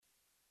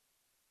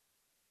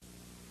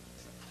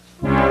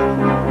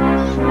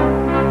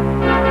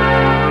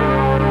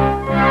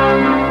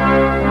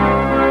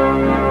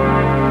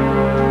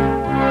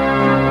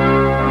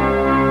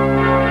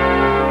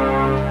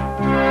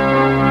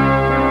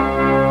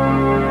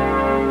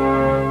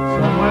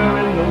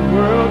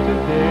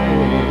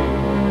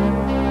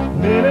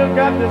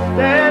to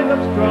stand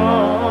up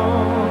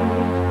strong,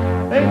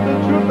 face the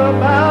truth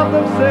about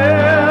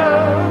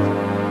themselves,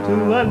 to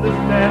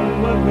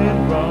understand what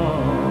went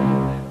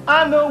wrong.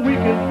 I know we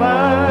can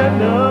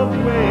find a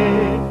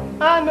way.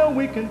 I know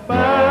we can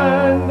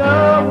find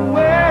a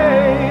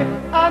way.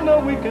 I know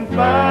we can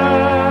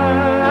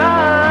find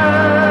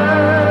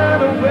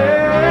a way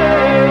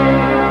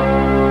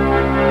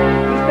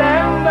to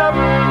stand up,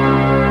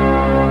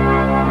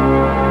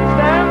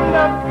 stand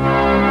up,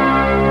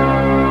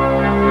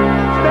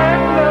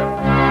 stand up.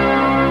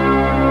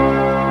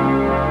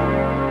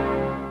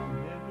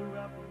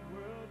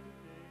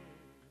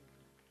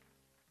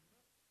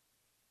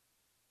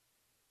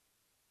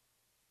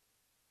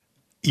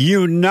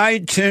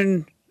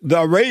 Uniting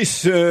the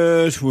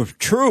races with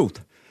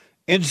truth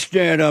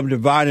instead of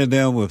dividing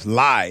them with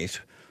lies.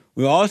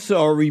 We're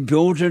also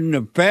rebuilding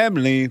the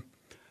family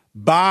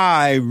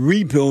by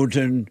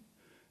rebuilding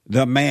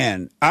the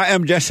man. I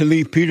am Jesse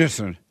Lee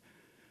Peterson.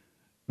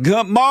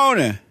 Good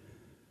morning.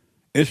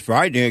 It's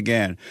Friday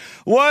again.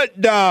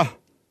 Welcome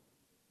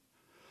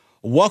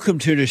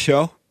to the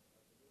show.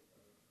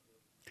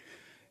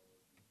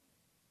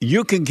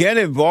 You can get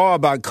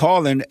involved by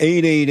calling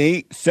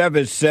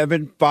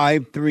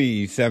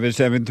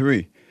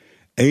 888-7753-773.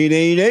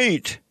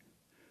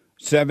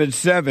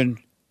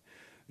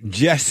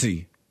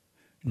 888-77-JESSE.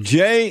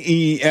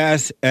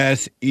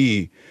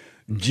 Jesse.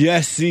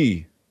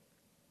 Jesse.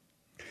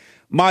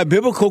 My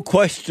biblical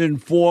question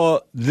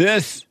for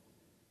this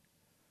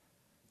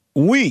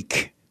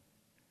week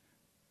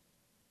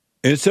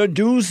is a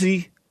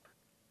doozy.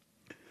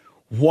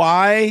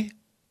 Why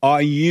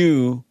are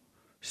you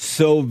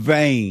so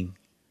vain?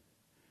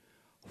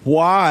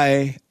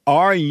 Why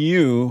are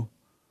you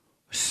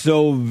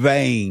so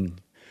vain?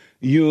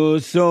 You're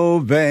so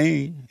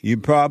vain. You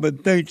probably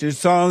think this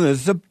song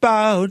is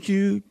about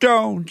you,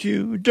 don't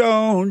you?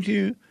 Don't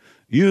you?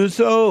 You're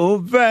so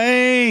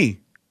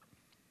vain.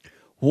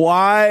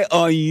 Why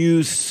are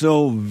you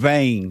so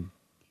vain?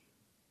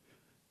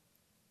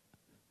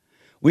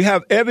 We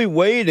have every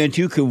way that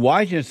you can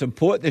watch and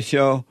support the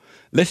show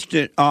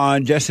listed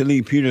on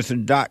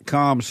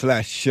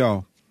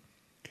JesseLeePeterson.com/show.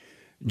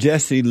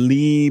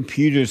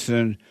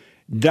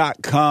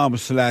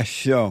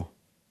 JesseLeePeterson.com/show.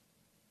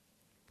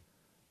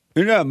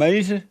 Isn't that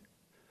amazing?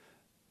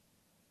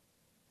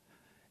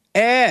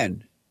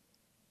 And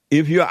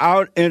if you're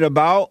out and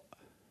about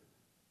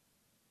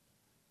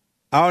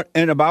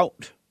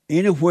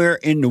anywhere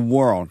in the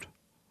world,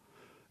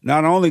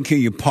 not only can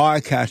you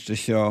podcast the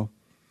show,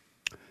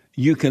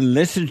 you can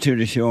listen to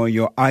the show on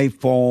your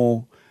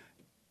iPhone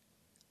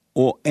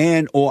or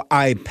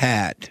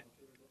iPad.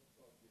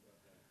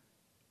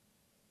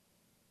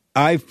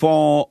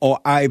 iPhone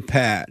or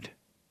iPad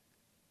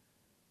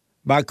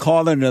by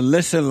calling the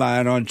listen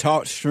line on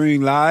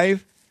TalkStream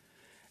Live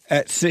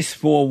at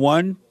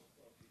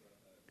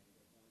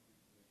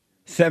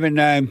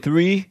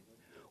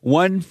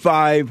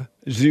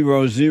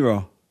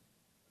 641-793-1500.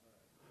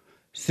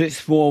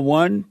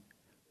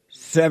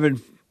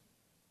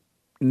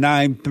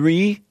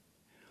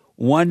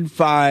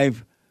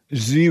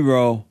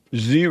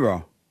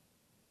 641-793-1500.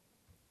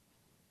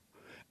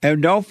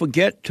 And don't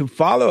forget to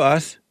follow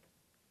us,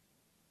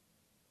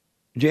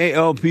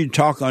 JLP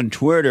Talk on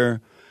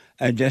Twitter,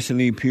 and Jesse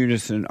Lee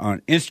Peterson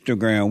on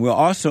Instagram. We're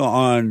also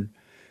on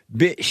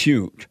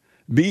BitChute,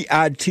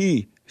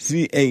 BitChute,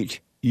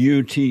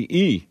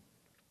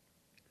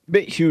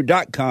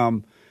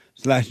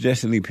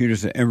 BitChute.com/Jesse Lee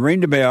Peterson. And ring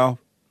the bell,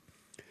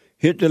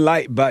 hit the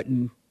like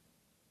button,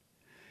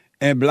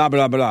 and blah,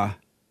 blah, blah.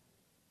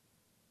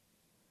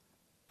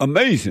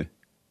 Amazing.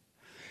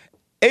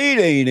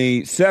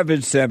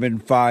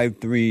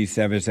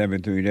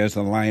 888-775-3773. There's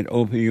a line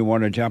open. You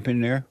want to jump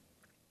in there?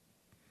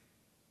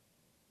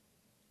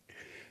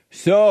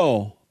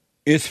 So,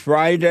 it's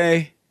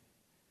Friday.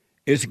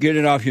 It's Get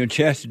It Off Your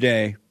Chest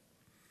Day.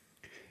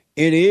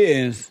 It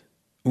is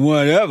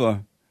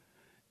whatever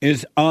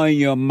is on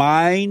your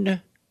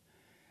mind.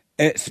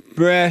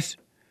 Express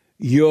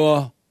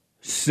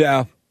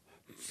yourself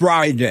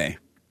Friday.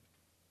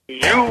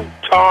 You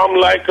Tom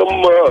like a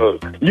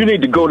mug. You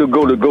need to go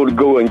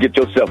and get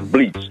yourself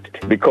bleached,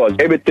 because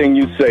everything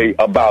you say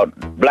about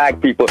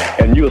black people,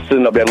 and you're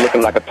sitting up there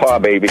looking like a tar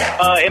baby.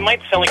 It might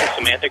sound like a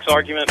semantics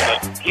argument,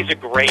 but he's a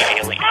gray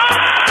alien.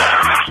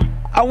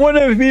 I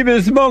wonder if he's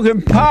been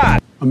smoking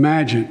pot.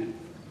 Imagine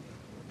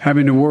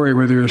having to worry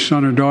whether your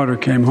son or daughter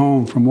came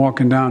home from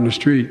walking down the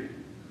street, or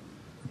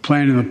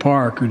playing in the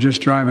park, or just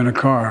driving a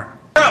car.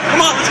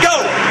 Come on, let's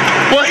go.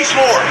 Race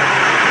war.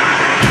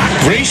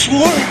 Race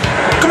war?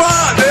 Come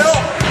on, Bill.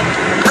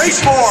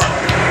 Race war.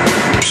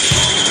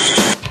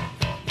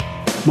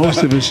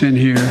 Most of us in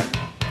here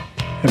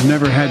have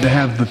never had to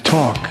have the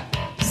talk.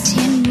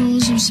 10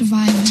 rules of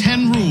survival.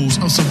 10 rules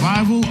of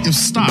survival if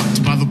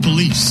stopped by the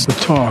police. The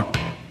talk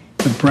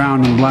that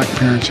brown and black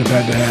parents have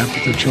had to have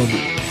with their children.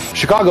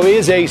 Chicago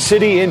is a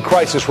city in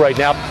crisis right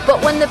now.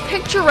 But when the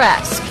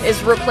picturesque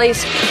is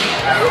replaced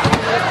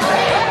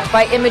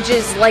by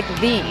images like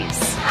these.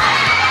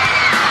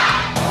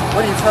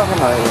 What are you talking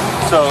about?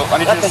 So, I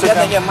need you to sit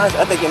down.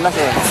 I think your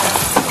message.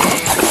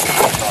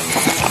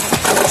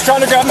 He's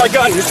trying to grab my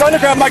gun. He's trying to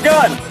grab my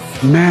gun.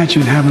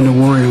 Imagine having to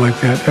worry like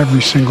that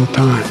every single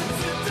time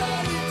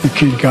the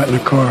kid got in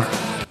a car.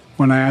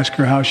 When I ask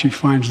her how she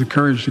finds the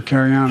courage to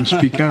carry on and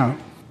speak out,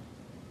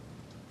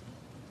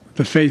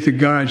 the faith of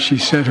God, she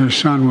said her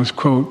son was,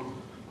 quote,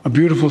 a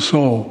beautiful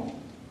soul,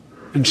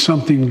 and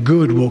something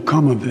good will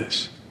come of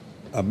this.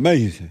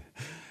 Amazing.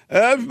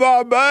 That's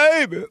my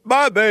baby.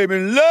 My baby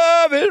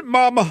love his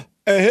mama,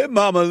 and his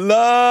mama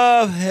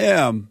love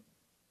him.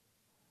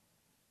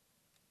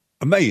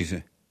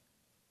 Amazing.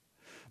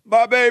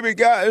 My baby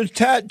got his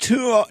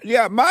tattoo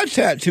on, my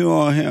tattoo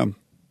on him.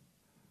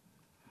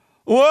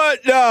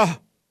 What the?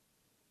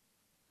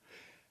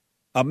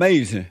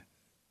 Amazing.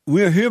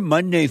 We're here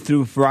Monday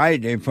through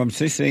Friday from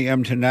 6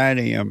 a.m. to 9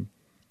 a.m.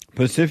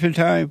 Pacific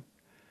time.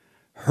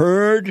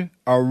 Heard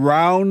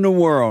around the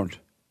world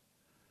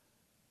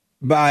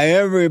by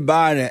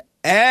everybody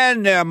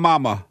and their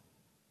mama.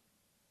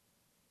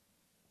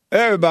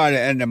 Everybody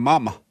and their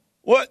mama.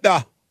 What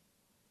the?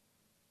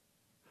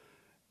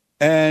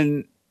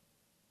 And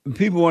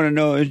people want to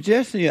know, is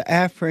Jesse an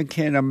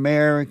African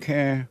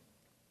American?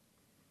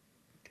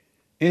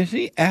 Is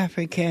he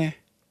African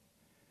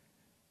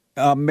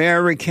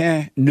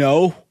American?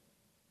 No.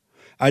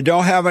 I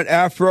don't have an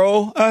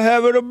afro. I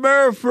have an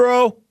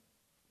Amerifro.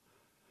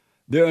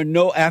 There are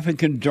no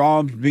African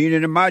drums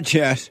beating in my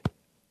chest.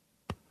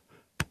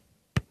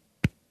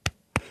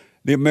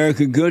 The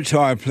American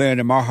guitar playing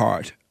in my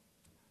heart.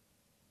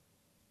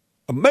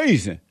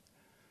 Amazing.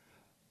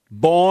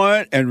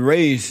 Born and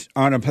raised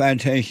on a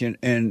plantation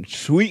in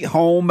Sweet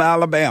Home,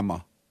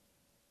 Alabama.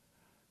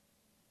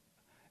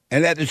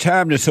 And at the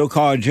time, the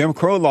so-called Jim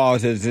Crow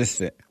laws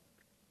existed.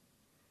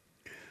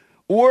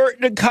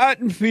 Worked the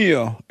cotton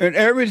field and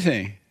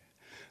everything.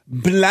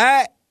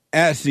 Black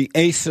as the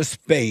ace of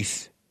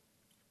space.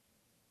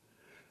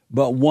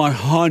 But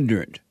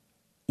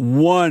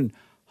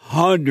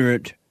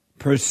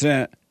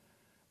 100%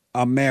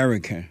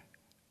 American.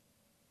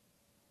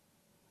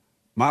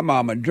 My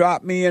mama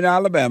dropped me in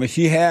Alabama.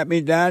 She had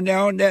me down there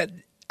on that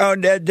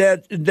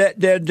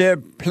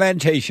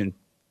plantation.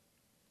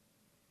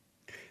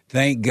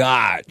 Thank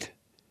God.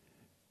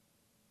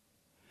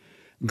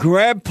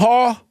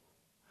 Grandpa,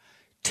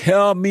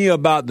 tell me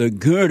about the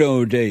good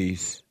old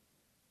days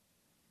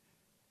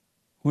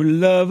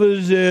when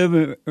lovers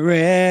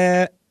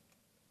everywhere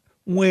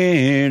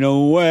went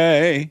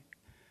away,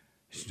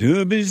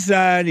 stood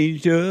beside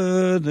each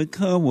other,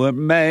 come what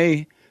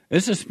may.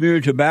 It's a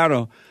spiritual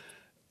battle.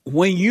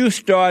 When you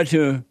start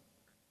to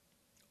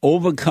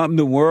overcome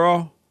the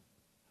world,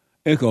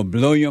 it's going to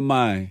blow your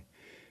mind.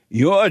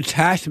 Your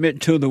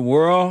attachment to the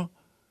world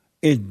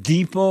is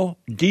deeper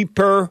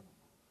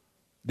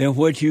than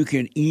what you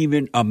can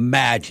even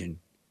imagine.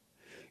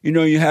 You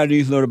know, you have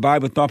these little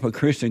Bible thumper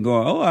Christians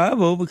going, oh,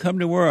 I've overcome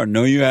the world.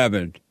 No, you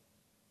haven't.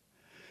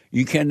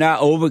 You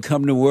cannot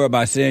overcome the world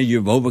by saying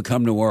you've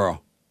overcome the world.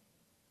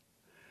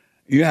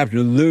 You have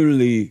to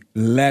literally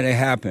let it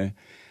happen.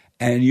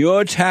 And your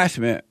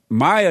attachment,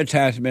 my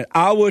attachment,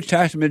 our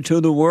attachment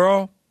to the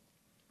world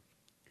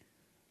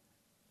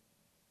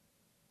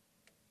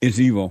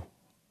is evil.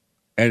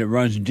 And it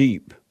runs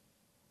deep.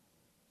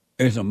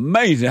 It's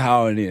amazing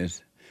how it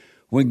is.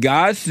 When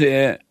God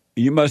said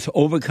you must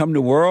overcome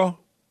the world,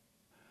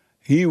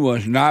 he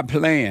was not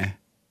playing.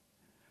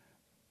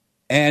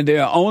 And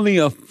there are only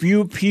a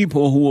few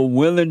people who are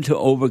willing to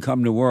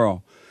overcome the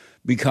world.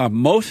 Because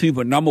most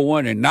people, number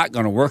one, are not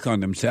going to work on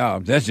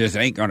themselves. That just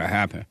ain't going to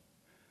happen.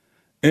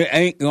 It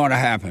ain't going to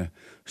happen.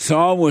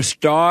 Some will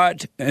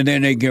start and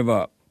then they give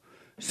up.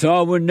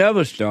 Some will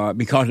never start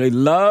because they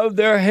love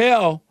their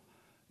hell.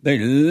 They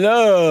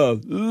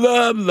love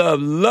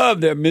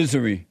their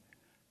misery.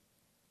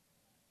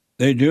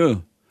 They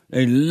do.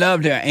 They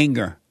love their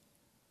anger.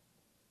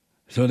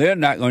 So they're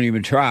not going to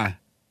even try.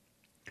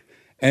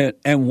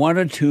 And one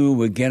or two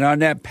will get on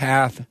that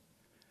path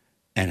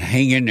and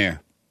hang in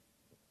there.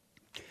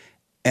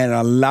 And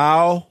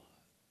allow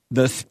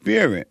the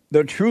Spirit,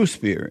 the true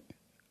Spirit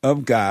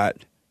of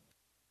God,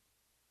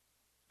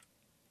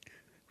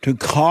 to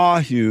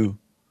cause you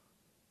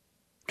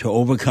to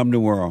overcome the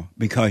world.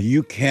 Because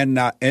you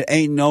cannot, it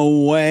ain't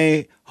no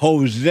way,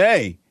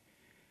 Jose,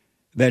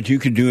 that you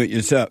can do it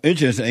yourself. It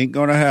just ain't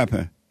going to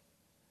happen.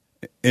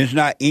 It's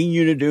not in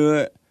you to do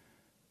it.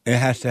 It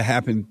has to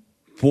happen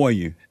for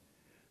you.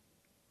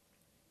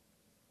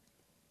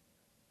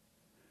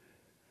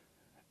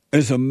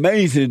 It's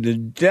amazing the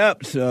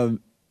depths of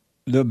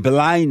the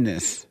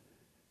blindness.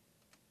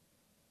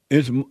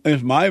 It's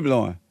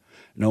mind-blowing.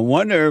 No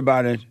wonder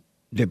everybody's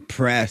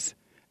depressed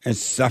and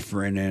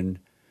suffering and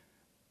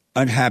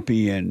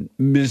unhappy and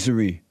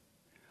misery.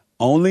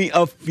 Only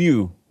a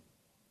few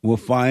will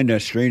find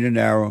a straight and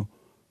narrow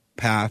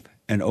path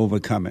and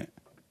overcome it.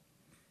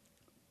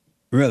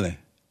 Really.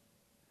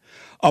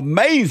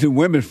 Amazing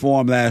women's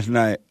forum last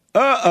night.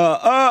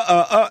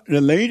 The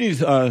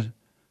ladies are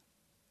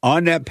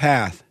on that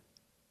path.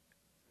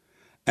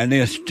 And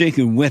they're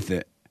sticking with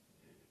it.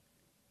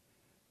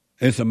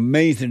 It's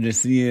amazing to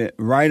see it.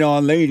 Right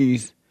on,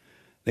 ladies.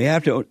 They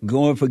have to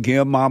go and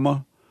forgive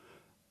mama.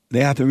 they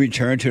have to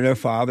return to their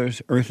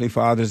fathers, earthly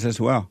fathers as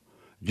well,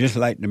 just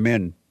like the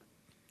men.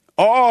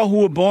 All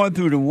who are born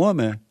through the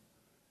woman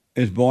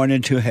is born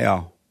into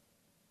hell.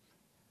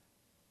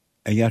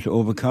 And you have to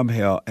overcome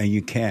hell, and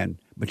you can.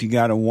 But you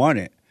got to want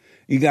it.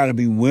 You got to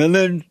be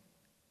willing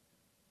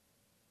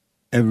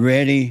and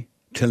ready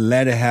to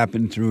let it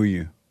happen through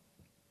you.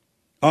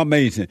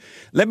 Amazing.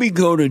 Let me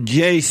go to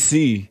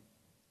JC,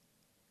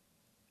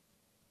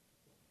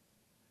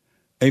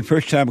 a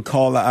first-time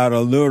caller out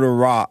of Little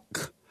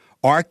Rock,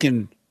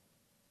 Arkansas.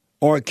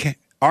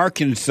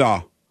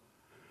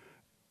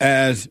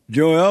 As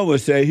Joel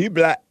would say, he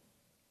black,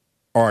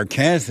 or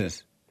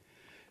Kansas.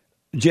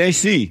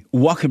 JC,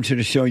 welcome to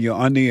the show. You're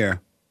on the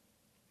air.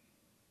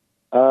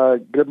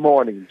 Good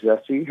morning,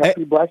 Jesse.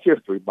 Happy Black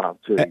History Month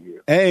to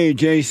you. Hey,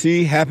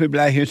 JC, happy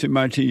Black History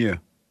Month to you.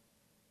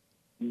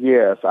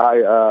 Yes,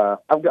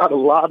 I've got a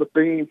lot of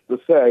things to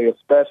say,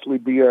 especially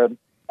being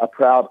a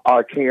proud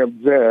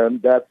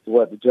Arkansan. That's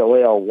what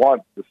Joel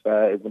wants to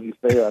say when he's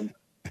saying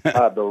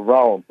the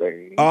wrong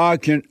thing.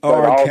 But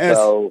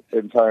also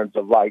in terms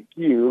of like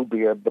you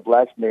being the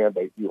black man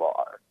that you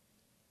are.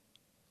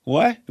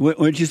 What? What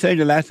did you say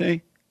the last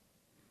thing?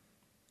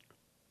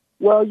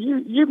 Well,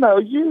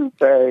 you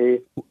say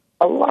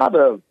a lot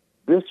of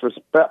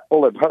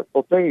disrespectful and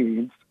hurtful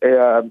things,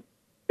 and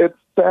it's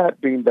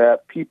saddening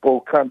that people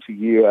come to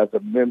you as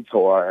a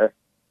mentor.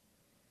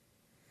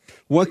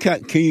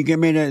 Can you give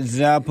me an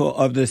example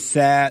of the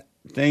sad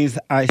things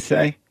I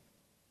say?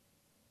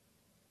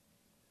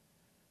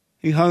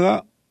 He hung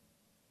up.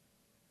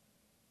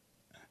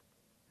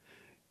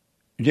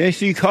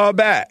 JC, call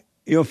back.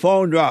 Your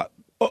phone dropped.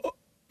 Oh,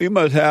 you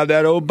must have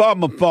that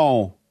Obama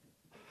phone.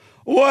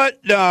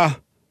 What the?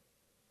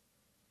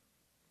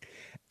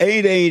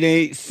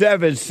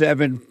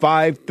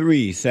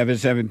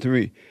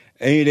 888-7753-773.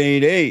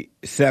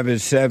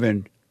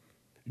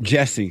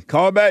 888-77-JESSE.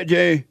 Call back,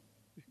 JC,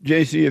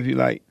 if you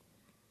like.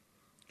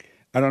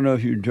 I don't know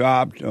if you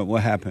dropped or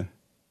what happened.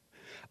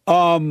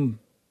 I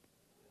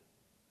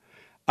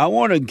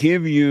want to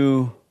give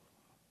you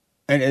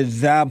an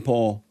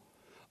example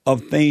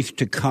of things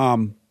to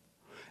come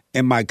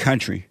in my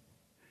country.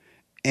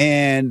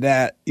 And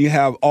that you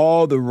have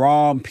all the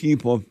wrong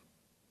people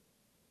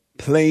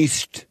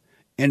placed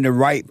in the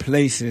right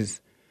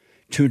places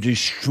to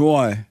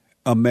destroy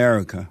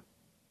America.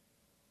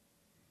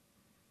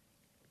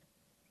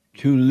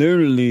 To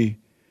literally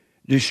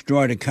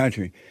destroy the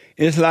country.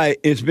 It's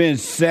like it's been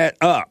set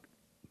up.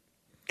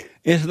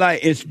 It's like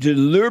it's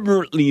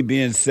deliberately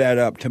being set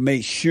up to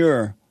make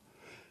sure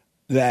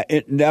that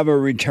it never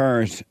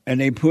returns. And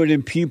they put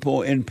in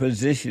people in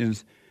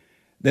positions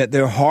that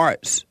their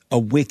hearts are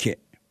wicked.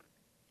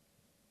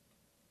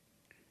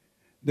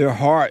 Their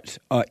hearts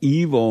are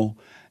evil,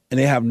 and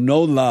they have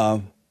no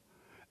love,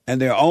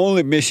 and their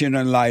only mission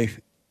in life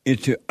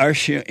is to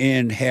usher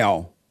in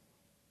hell.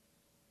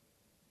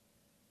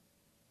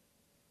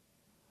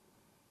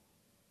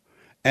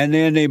 And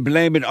then they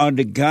blame it on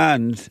the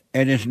guns,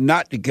 and it's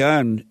not the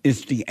gun,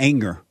 it's the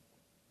anger.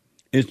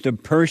 It's the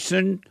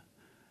person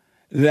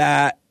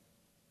that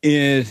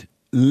is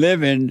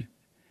living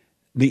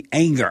the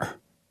anger.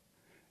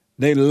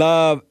 They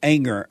love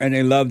anger, and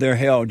they love their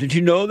hell. Did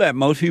you know that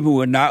most people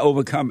will not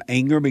overcome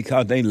anger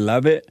because they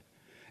love it?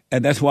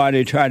 And that's why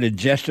they try to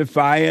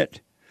justify it.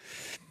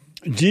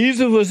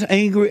 Jesus was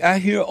angry. I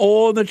hear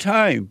all the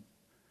time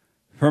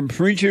from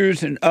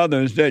preachers and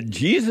others that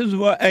Jesus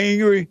was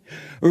angry,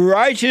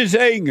 righteous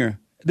anger.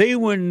 They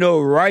wouldn't know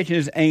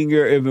righteous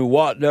anger if he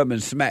walked up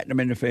and smacked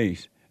them in the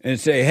face and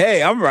say,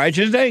 hey, I'm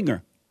righteous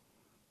anger.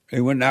 They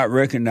would not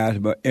recognize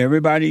it, but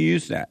everybody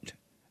used that.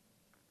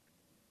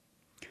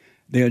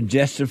 They are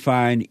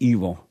justifying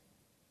evil.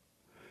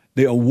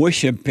 They are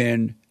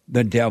worshiping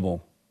the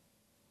devil.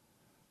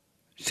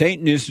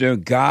 Satan is their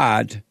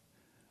God,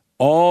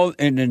 all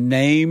in the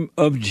name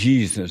of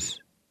Jesus.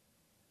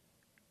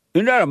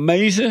 Isn't that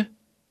amazing?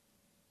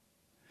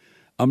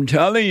 I'm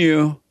telling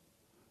you,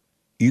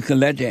 you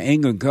can let the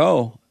anger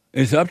go.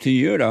 It's up to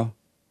you, though.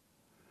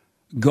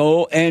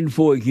 Go and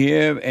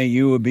forgive, and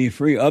you will be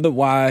free.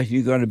 Otherwise,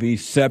 you're going to be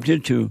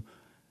subject to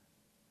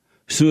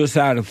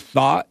suicidal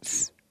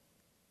thoughts,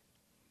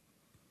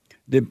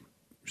 the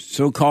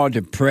so-called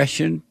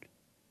depression,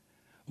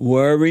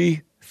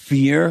 worry,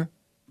 fear,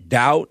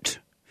 doubt,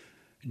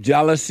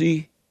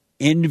 jealousy,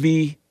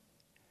 envy,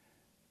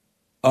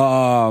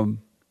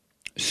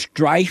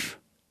 strife,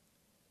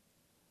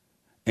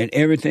 and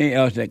everything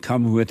else that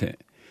comes with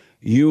it.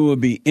 You will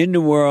be in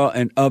the world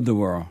and of the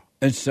world,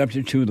 and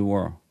subject to the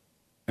world,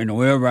 and the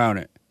way around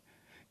it.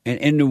 And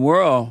in the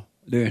world,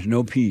 there is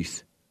no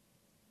peace.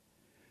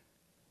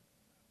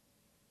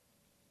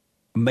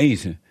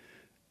 Amazing.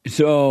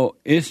 So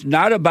it's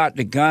not about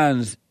the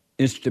guns,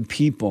 it's the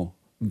people.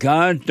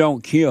 Guns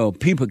don't kill,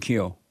 people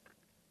kill.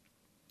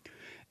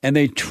 And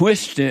they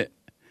twist it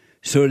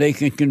so they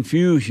can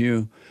confuse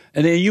you.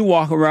 And then you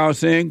walk around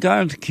saying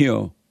guns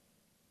kill.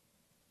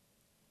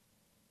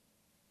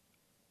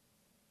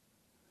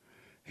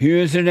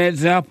 Here's an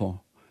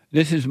example.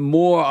 This is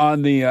more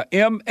on the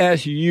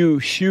MSU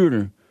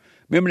shooter.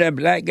 Remember that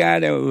black guy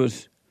that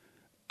was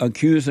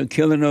accused of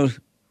killing those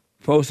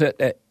folks at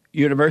that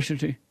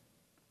university?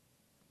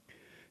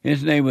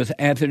 His name was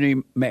Anthony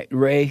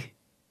McRae.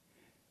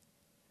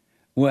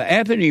 Well,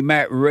 Anthony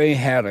McRae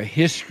had a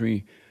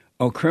history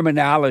of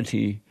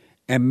criminality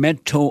and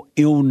mental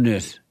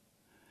illness.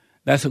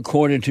 That's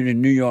according to the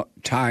New York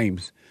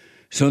Times.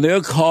 So they're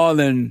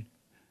calling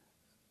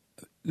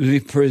the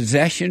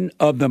possession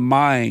of the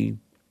mind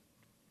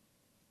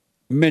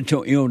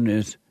mental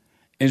illness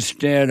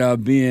instead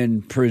of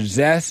being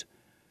possessed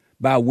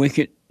by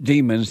wicked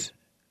demons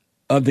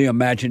of the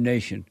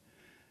imagination.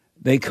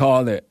 They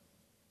call it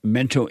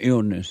mental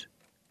illness.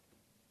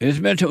 It's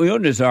mental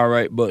illness, all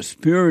right, but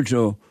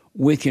spiritual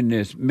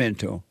wickedness,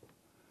 mental.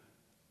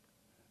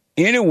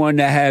 Anyone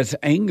that has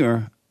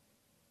anger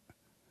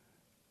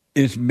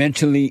is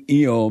mentally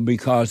ill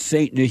because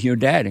Satan is your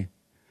daddy,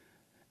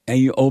 and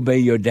you obey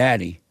your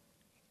daddy.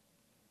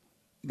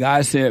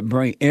 God said,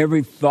 bring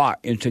every thought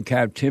into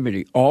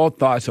captivity. All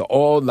thoughts are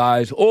all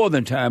lies all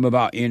the time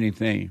about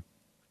anything.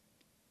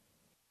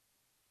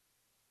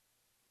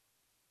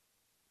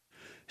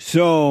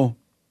 So,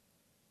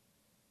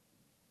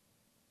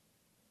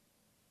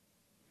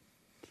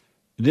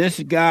 this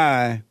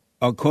guy,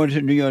 according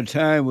to the New York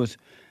Times,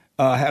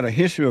 had a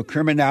history of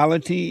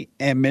criminality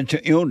and mental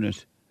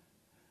illness.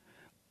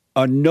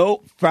 A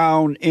note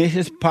found in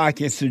his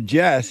pocket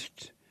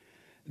suggests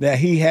that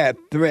he had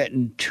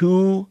threatened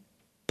 2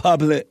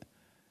 public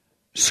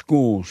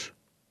schools.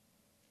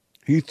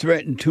 He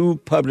threatened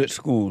 2 public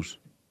schools.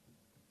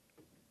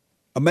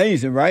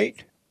 Amazing,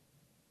 right?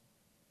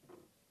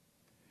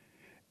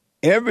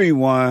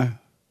 Everyone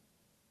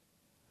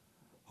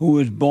who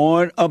is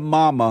born of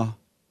mama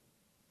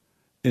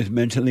is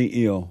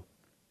mentally ill.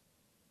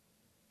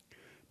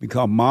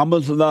 Because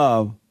mama's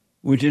love,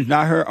 which is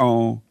not her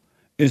own,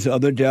 is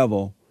of the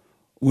devil,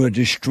 will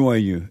destroy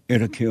you.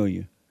 It'll kill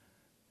you.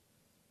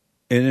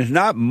 And it's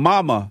not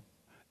mama.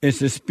 It's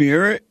the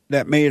spirit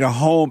that made a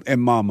home in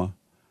mama.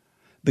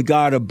 The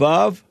God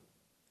above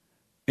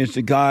is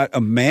the God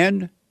of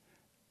man,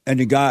 and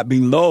the God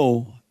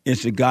below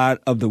is the God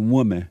of the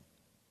woman.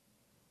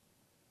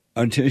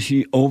 Until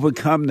she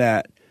overcome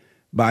that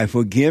by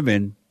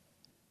forgiving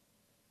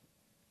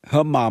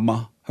her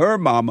mama,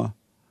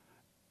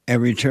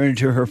 and return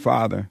to her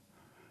father.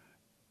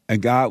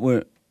 And God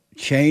will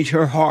change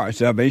her heart,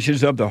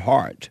 salvations of the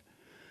heart.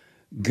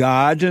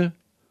 God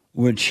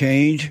will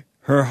change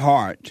her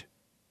heart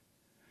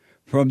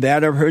from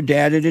that of her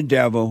daddy, the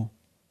devil,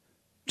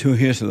 to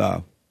his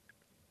love.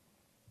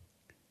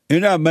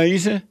 Isn't that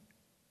amazing?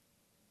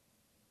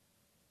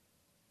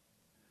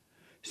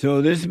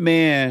 So this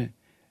man,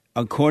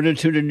 according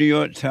to the New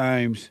York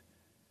Times,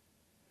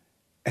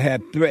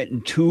 had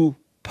threatened 2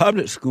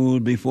 public schools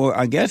before,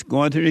 I guess,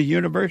 going to the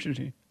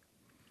university.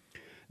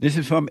 This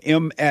is from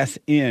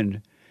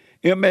MSN.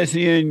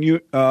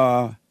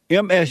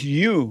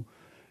 MSU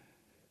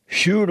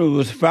shooter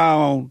was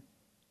found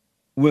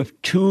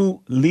with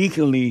 2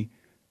 legally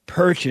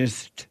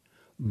purchased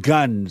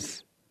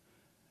guns.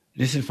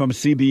 This is from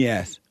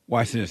CBS.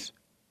 Watch this.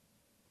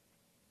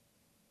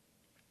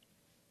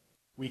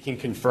 We can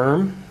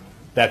confirm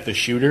that the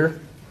shooter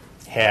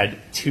had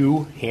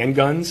 2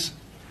 handguns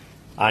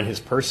on his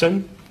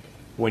person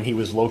when he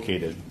was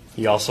located.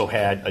 He also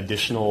had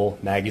additional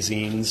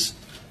magazines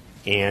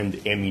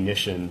and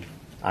ammunition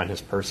on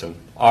his person.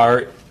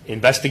 Our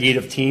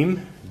investigative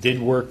team did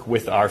work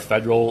with our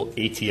federal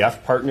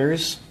ATF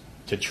partners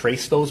to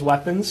trace those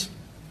weapons,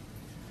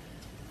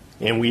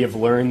 and we have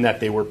learned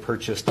that they were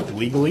purchased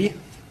legally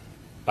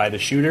by the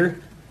shooter,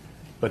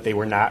 but they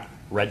were not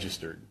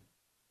registered.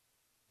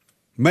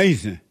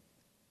 Amazing.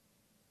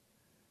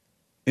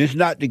 It's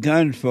not the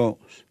guns,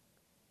 folks.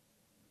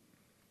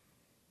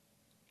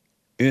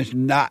 It's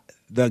not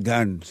the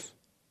guns.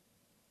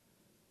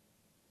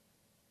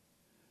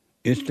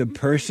 It's the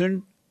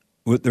person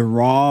with the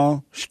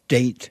wrong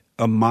state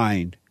of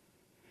mind.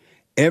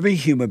 Every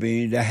human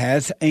being that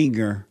has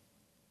anger,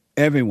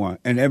 everyone,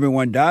 and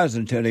everyone does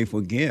until they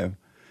forgive.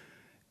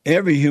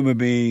 Every human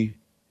being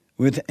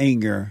with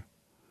anger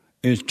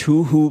is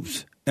 2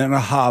 hoops and a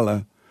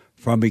holler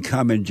from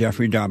becoming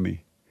Jeffrey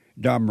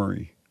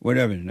Dahmer,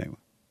 whatever his name was.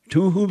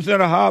 2 hoops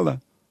and a holler.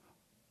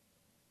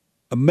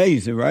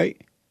 Amazing, right?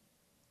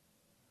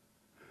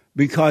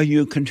 Because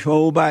you're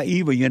controlled by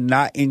evil. You're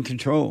not in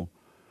control.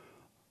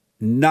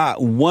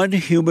 Not one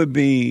human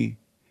being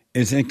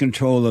is in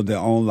control of their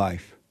own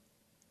life.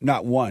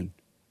 Not one.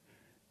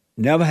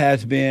 Never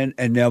has been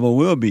and never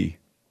will be.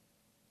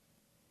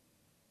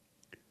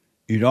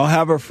 You don't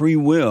have a free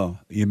will.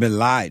 You've been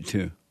lied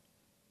to.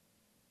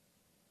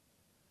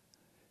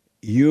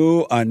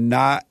 You are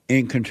not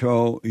in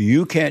control.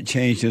 You can't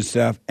change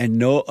yourself, and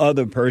no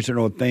other person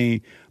or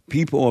thing,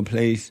 people or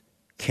place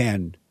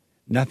can.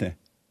 Nothing.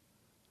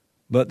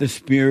 But the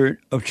Spirit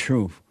of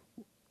truth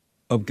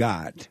of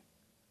God.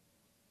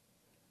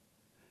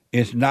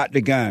 It's not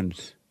the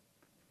guns.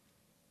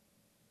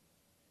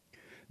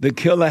 The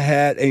killer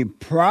had a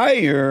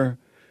prior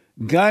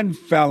gun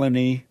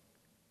felony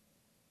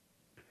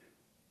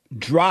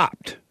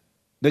dropped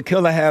the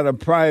killer had a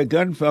prior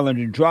gun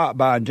felony dropped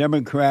by a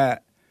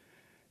Democrat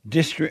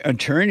district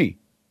attorney.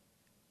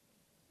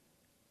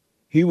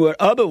 He would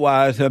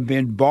otherwise have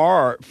been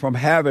barred from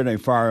having a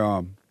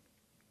firearm.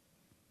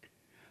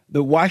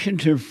 The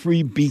Washington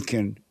Free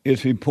Beacon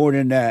is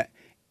reporting that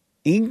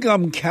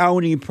Ingham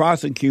County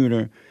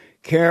prosecutor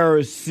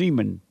Carol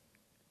Seaman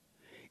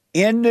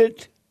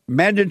ended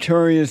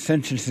mandatory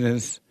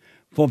sentences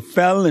for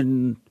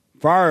felon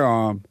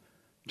firearm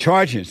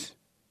charges.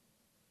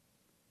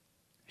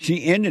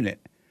 She ended it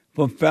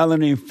for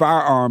felony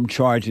firearm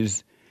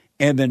charges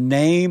in the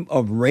name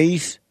of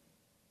race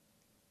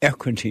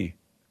equity.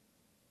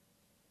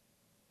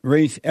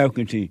 Race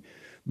equity.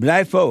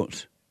 Black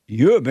folks,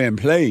 you have been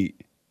played.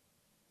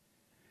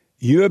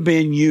 You have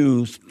been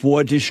used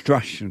for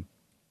destruction.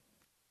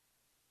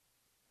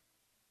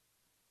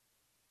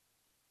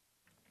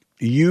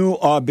 You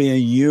are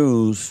being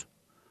used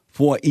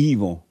for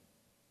evil.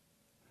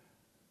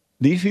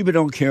 These people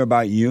don't care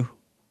about you.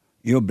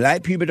 Your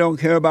black people don't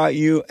care about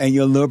you, and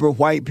your liberal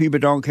white people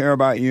don't care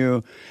about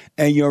you,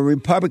 and your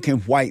Republican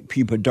white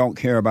people don't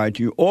care about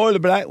you, or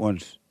the black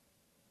ones.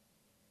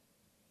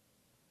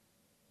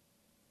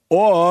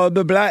 Or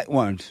the black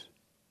ones.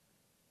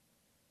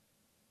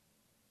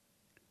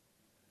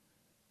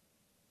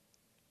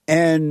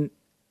 And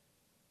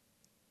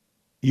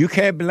you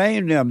can't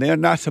blame them. They're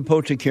not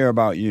supposed to care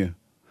about you.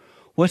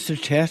 What's the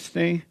test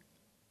thing?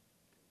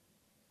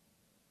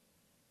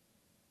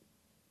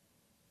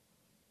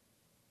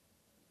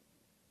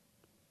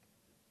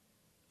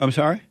 I'm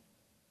sorry?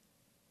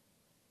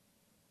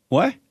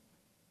 What?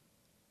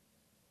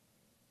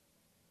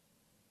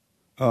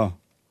 Oh.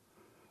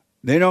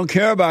 They don't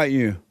care about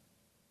you.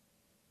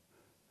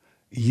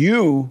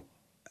 You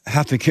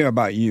have to care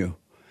about you.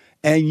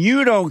 And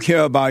you don't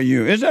care about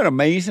you. Isn't that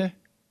amazing?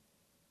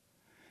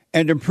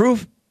 And the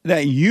proof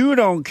that you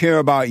don't care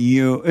about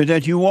you is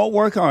that you won't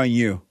work on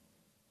you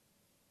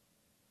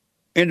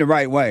in the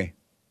right way.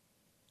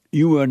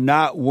 You will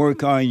not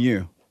work on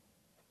you.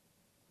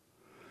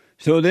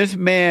 So this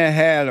man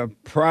had a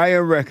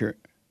prior record,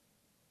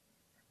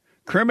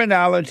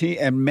 criminality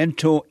and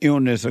mental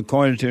illness,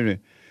 according to the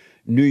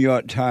New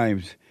York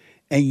Times.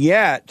 And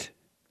yet,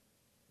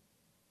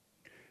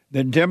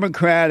 the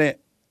Democratic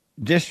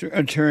district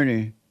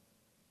attorney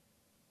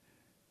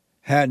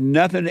had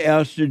nothing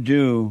else to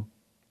do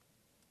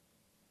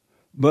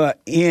but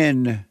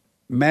end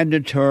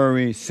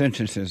mandatory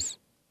sentences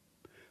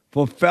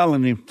for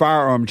felony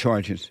firearm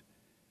charges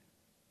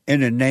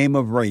in the name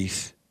of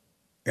race,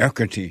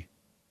 equity.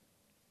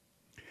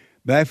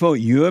 Black folk,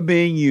 you are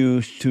being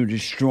used to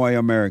destroy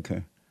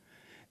America.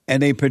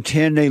 And they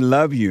pretend they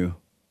love you.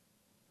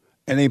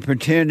 And they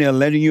pretend they're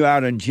letting you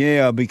out of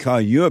jail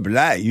because you're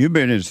black. You've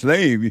been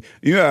enslaved.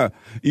 You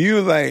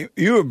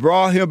were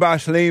brought here by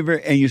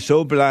slavery, and you're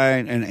so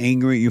blind and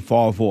angry you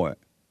fall for it.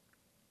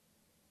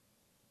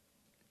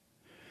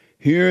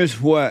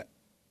 Here's what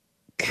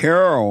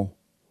Carol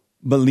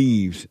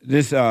believes.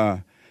 This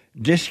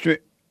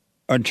district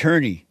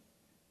attorney.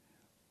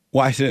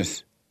 Watch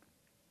this.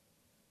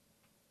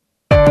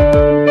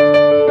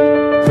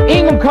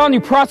 Ingham County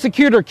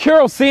prosecutor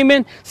Carol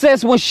Seaman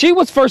says when she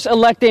was first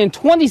elected in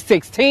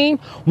 2016,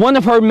 one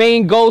of her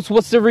main goals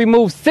was to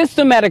remove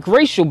systematic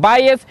racial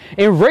bias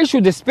and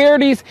racial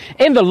disparities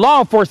in the law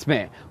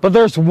enforcement. But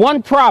there's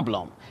one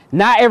problem.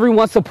 Not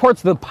everyone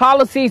supports the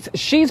policies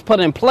she's put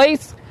in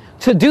place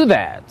to do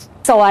that.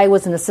 So I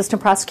was an assistant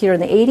prosecutor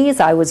in the 80s.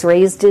 I was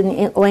raised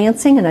in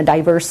Lansing in a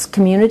diverse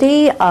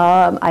community.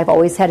 I've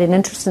always had an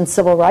interest in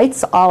civil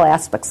rights, all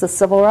aspects of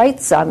civil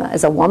rights.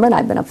 As a woman,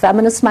 I've been a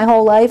feminist my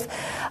whole life.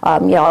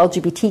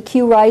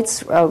 LGBTQ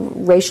rights,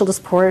 racial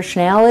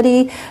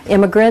disproportionality,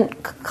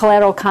 immigrant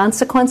collateral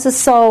consequences.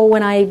 So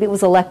when I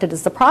was elected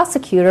as the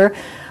prosecutor,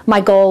 my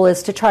goal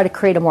is to try to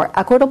create a more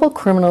equitable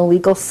criminal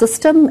legal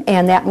system,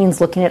 and that means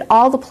looking at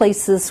all the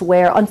places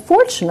where,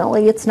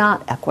 unfortunately, it's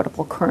not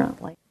equitable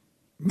currently.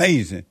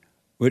 Amazing.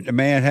 With the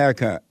man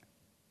haircut.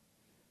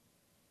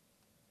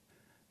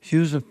 She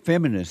was a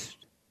feminist.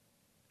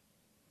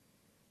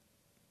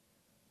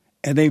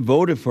 And they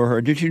voted for her.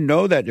 Did you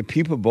know that the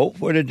people vote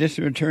for the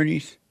district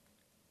attorneys?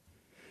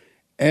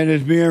 And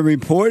it's being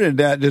reported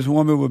that this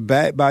woman was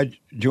backed by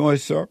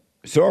George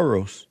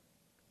Soros.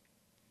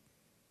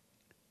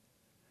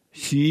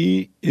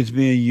 She is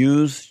being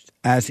used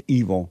as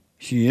evil.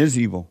 She is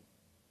evil.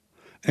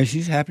 And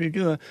she's happy to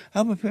do it.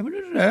 I'm a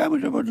feminist, and I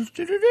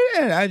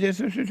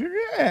just want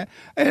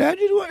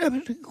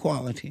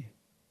equality.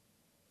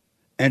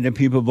 And the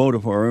people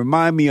voted for her.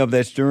 Remind me of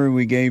that story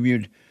we gave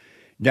you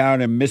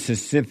down in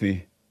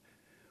Mississippi,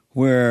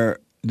 where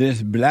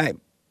this black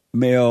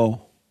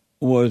male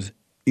was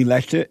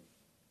elected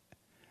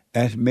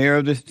as mayor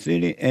of the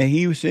city, and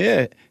he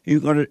said he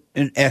was going to,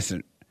 in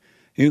essence,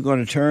 he was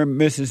going to turn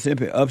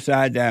Mississippi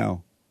upside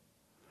down.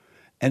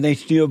 And they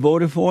still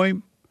voted for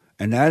him.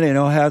 And now they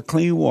don't have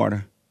clean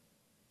water.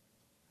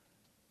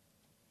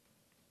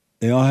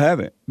 They don't have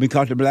it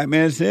because the black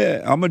man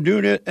said, I'm going to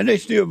do this, and they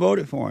still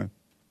voted for him.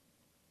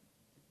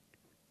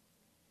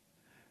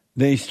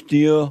 They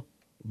still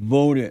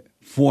voted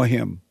for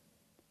him.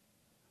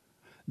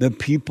 The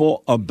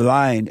people are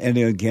blind and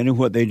they're getting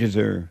what they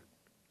deserve.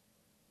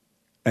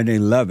 And they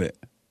love it.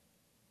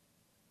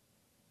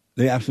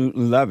 They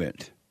absolutely love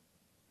it.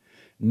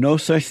 No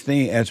such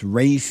thing as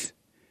race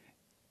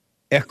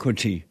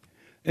equity.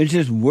 It's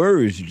just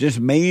words,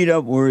 just made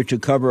up words to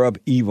cover up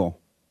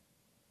evil.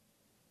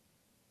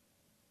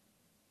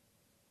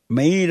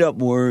 Made up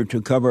word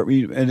to cover up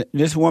evil. And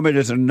this woman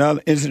is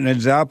an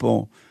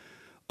example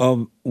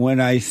of when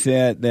I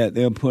said that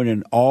they're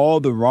putting all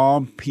the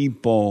wrong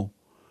people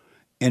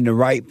in the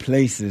right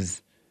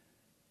places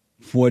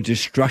for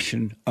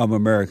destruction of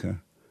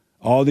America.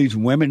 All these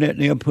women that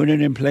they're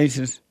putting in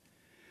places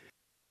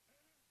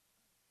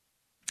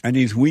and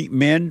these weak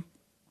men,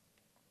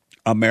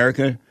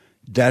 America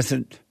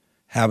doesn't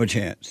have a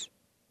chance.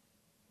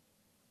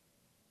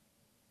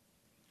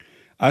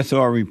 I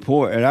saw a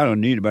report, and I don't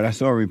need it, but I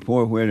saw a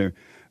report where the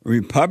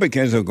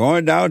Republicans are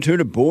going down to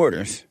the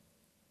borders,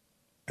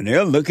 and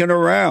they're looking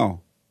around,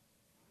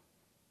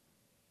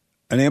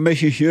 and they're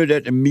making sure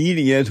that the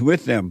media is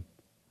with them,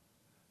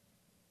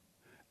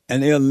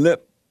 and they're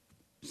lip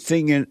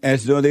singing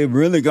as though they're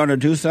really going to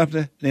do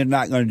something. They're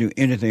not going to do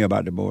anything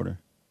about the border.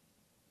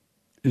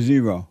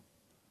 Zero.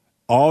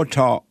 All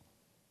talk,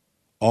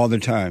 all the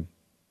time.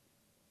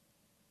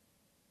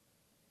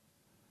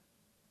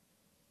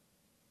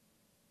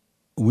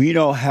 We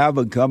don't have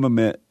a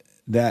government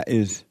that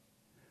is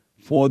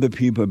for the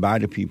people, by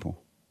the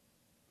people.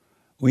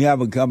 We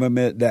have a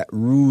government that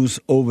rules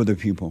over the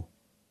people.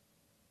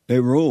 They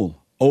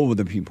rule over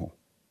the people.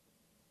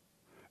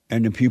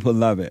 And the people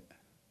love it.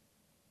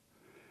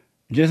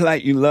 Just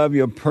like you love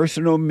your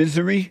personal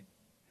misery,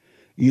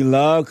 you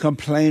love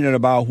complaining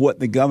about what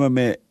the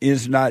government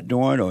is not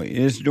doing or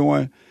is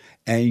doing,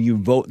 and you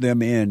vote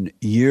them in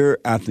year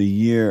after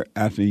year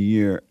after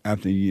year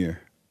after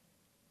year.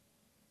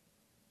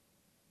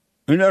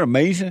 Isn't that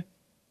amazing?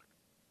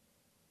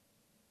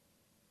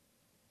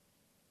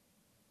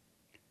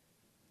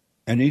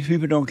 And these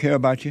people don't care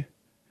about you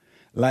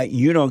like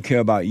you don't care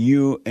about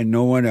you and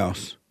no one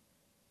else.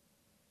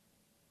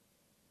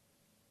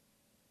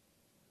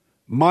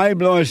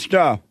 Mind-blowing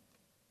stuff.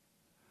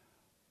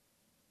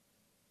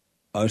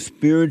 A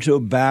spiritual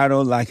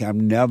battle like I've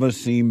never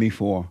seen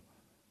before.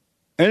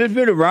 And it's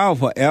been around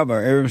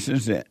forever, ever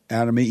since the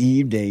Adam and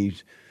Eve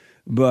days.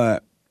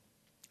 But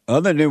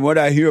other than what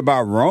I hear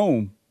about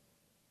Rome,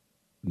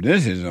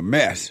 this is a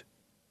mess.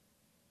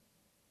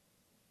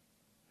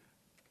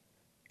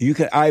 You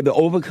can either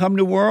overcome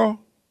the world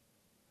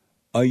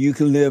or you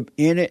can live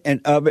in it and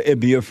of it and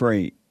be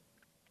afraid.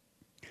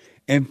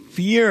 And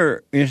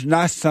fear is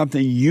not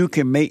something you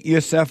can make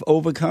yourself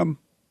overcome.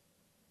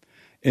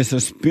 It's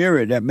a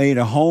spirit that made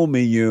a home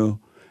in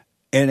you,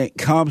 and it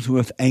comes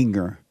with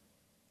anger.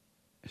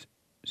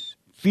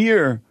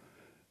 Fear,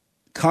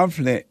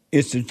 conflict,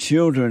 is the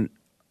children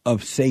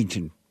of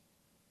Satan.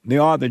 They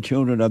are the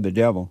children of the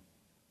devil.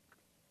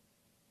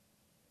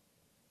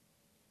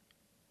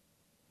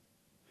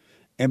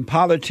 And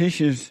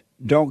politicians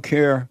don't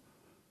care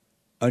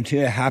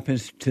until it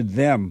happens to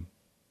them.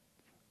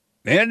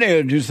 Then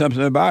they'll do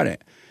something about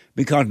it.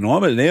 Because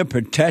normally they're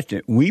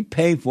protected. We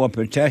pay for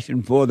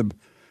protection for the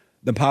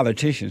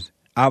politicians,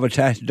 our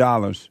tax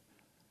dollars.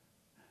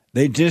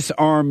 They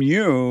disarm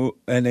you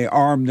and they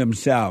arm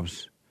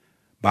themselves.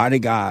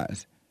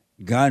 Bodyguards,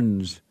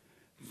 guns,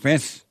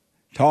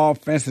 tall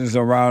fences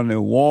around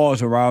their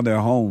walls, around their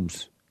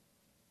homes.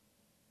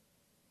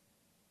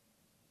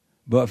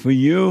 But for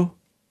you,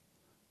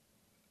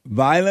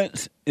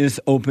 violence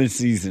is open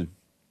season.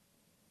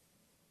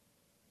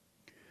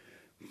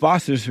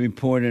 Foster's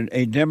reported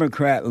a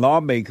Democrat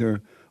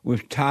lawmaker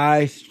with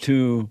ties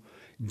to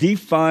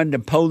defund the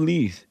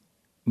police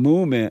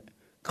movement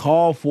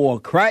called for a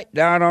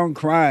crackdown on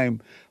crime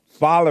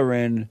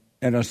following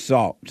an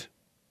assault.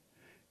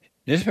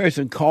 This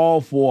person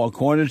called for,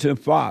 according to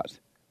Fox,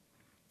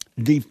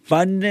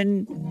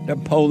 defunding the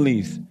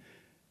police.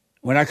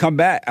 When I come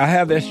back, I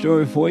have that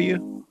story for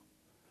you,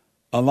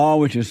 along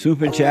with your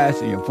super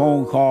chats and your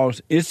phone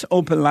calls. It's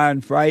Open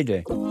Line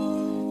Friday.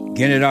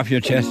 Get it off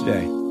your chest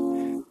today.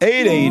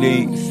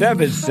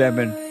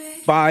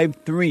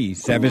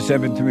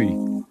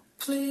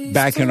 888-7753-773.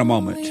 Back in a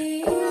moment.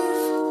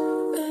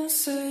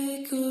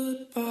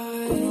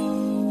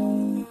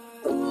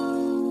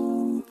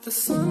 The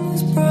sun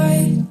is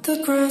bright,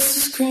 the grass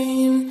is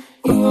green.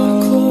 You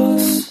are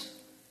close,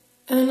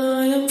 and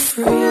I am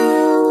free.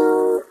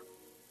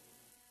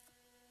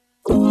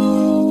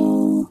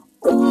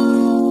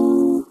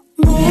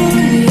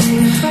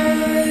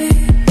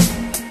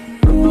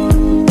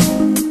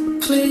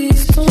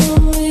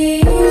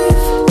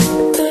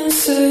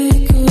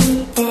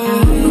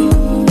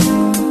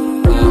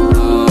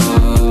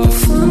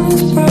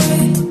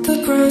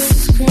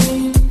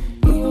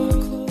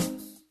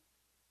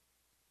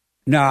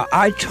 Now,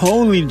 I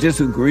totally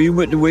disagree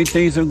with the way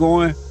things are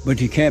going, but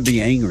you can't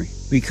be angry.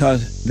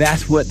 because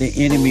that's what the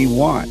enemy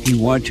wants. He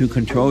wants to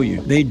control you.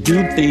 They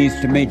do things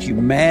to make you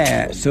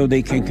mad so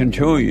they can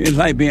control you. It's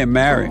like being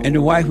married. And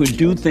the wife would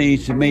do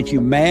things to make you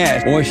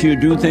mad, or she'll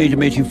do things to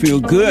make you feel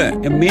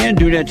good. And men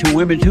do that to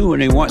women too when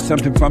they want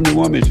something from the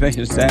woman,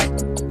 especially sex.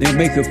 They'll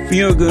make her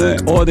feel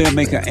good or they'll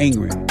make her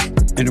angry.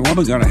 And the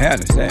woman's going to have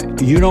to say,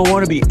 you don't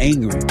want to be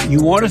angry.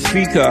 You want to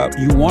speak up.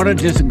 You want to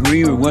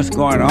disagree with what's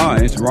going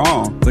on. It's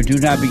wrong, but do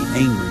not be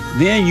angry.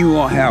 Then you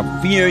won't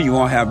have fear. You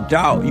won't have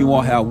doubt. You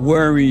won't have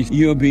worries.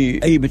 You'll be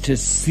able to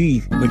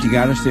see, but you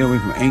got to stay away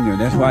from anger.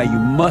 That's why you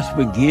must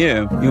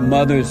forgive your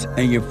mothers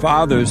and your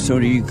fathers so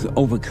that you can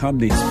overcome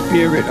the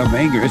spirit of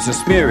anger. It's a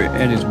spirit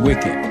and it's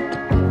wicked.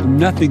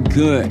 Nothing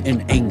good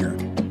in anger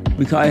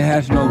because it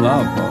has no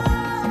love, folks.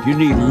 You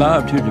need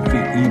love to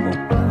defeat evil.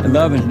 And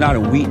love is not a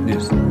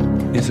weakness.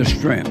 It's a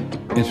strength.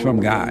 It's from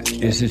God.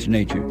 It's His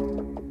nature.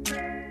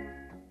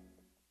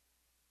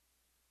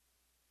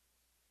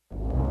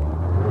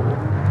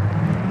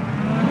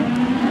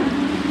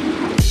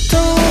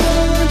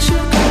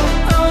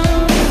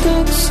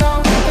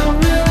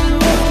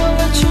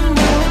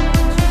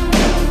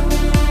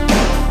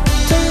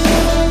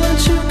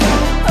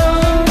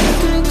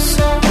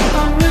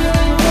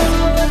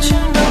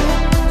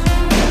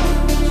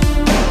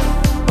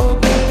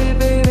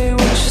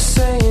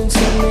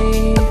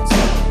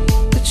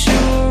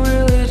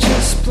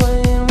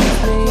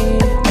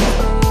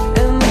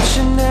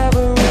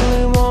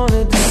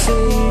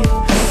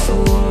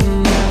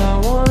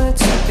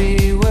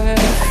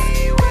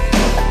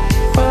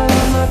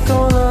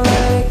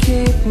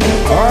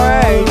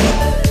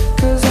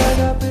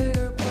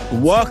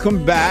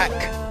 Welcome back.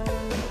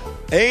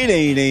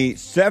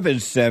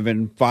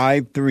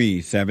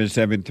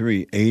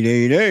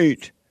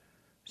 888-7753-773.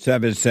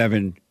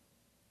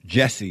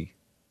 888-77-JESSE.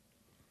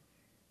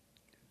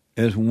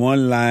 There's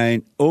one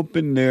line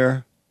open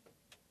there.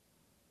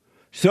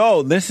 So,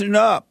 listen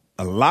up.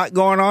 A lot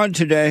going on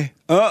today.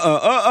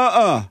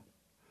 Number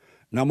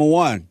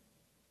one,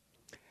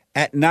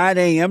 at 9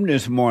 a.m.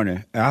 this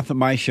morning, after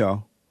my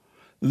show,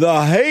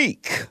 The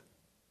Hake,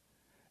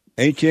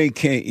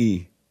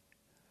 H-A-K-E,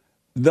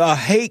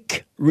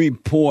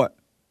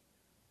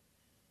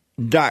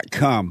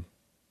 TheHakeReport.com.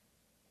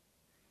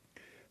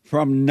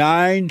 From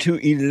 9 to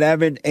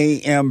 11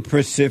 a.m.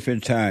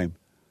 Pacific time.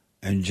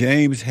 And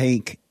James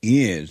Hake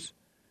is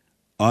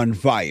on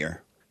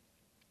fire.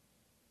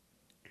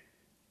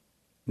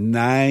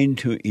 9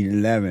 to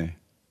 11.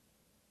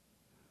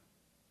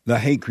 The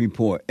Hake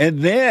Report.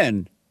 And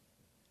then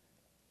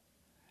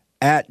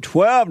at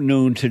 12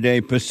 noon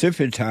today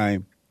Pacific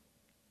time,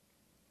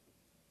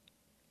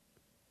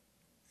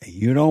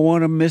 you don't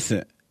want to miss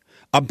it.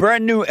 A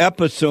brand new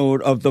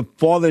episode of the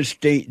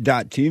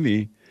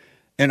FallenState.tv.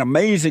 An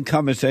amazing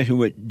conversation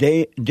with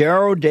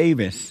Daryl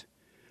Davis.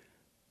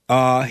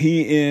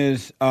 He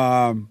is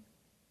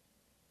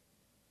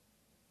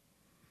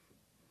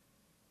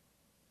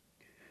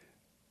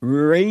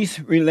race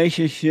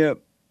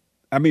relation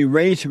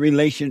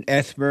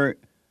expert.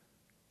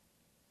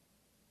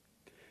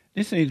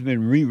 This thing's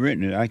been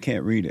rewritten. I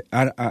can't read it.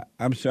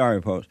 I'm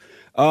sorry, folks.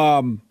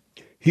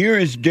 Here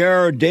is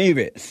Daryl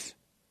Davis.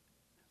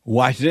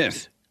 Watch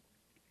this.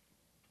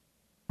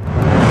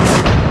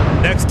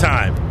 Next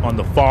time on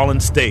The Fallen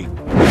State.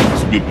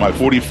 This will be my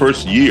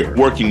 41st year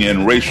working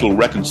in racial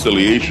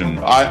reconciliation.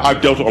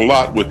 I've dealt a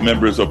lot with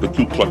members of the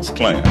Ku Klux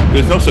Klan.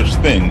 There's no such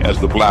thing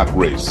as the black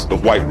race, the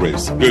white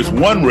race. There's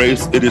one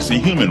race, it is the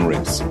human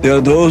race. There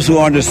are those who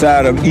are on the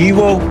side of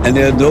evil, and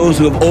there are those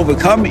who have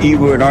overcome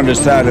evil and on the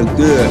side of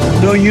good.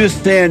 Don't you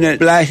understand that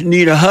blacks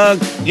need a hug?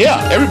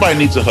 Yeah, everybody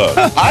needs a hug.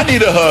 I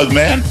need a hug,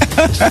 man.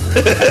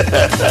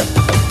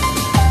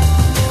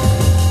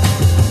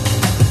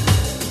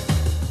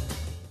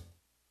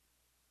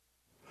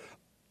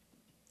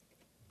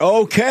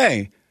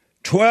 Okay,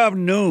 12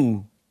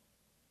 noon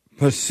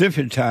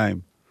Pacific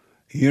time.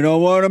 You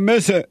don't want to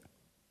miss it.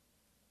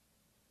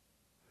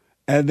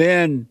 And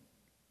then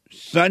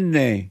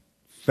Sunday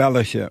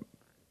fellowship.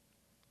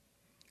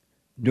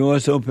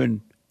 Doors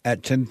open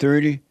at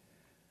 10:30.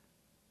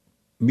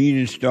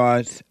 Meeting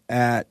starts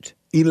at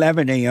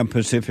 11 a.m.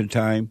 Pacific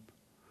time.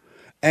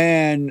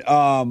 And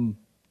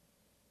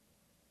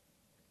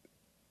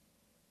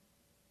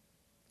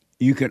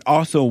you can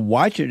also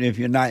watch it if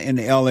you're not in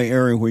the LA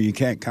area where you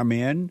can't come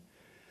in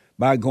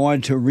by going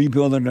to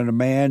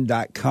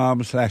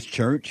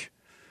rebuildingtheman.com/church.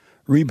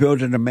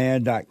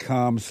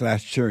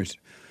 Rebuildingtheman.com/church.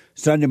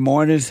 Sunday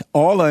mornings,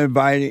 all are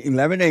invited,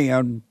 11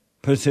 a.m.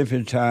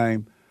 Pacific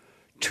time,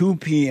 2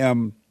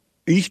 p.m.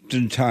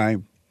 Eastern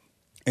time.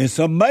 It's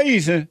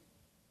amazing.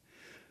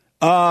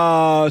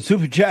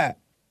 Super chat.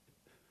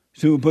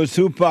 Super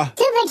chat.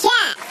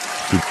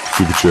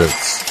 Super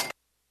chats.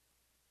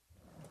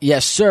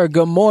 Yes, sir.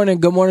 Good morning.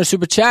 Good morning,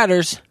 Super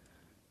Chatters.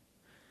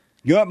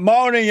 Good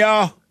morning,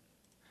 y'all.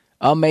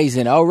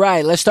 Amazing. All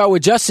right, let's start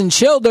with Justin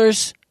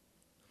Childers.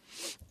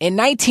 In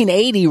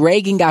 1980,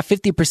 Reagan got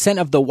 50%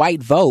 of the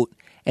white vote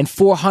and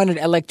 400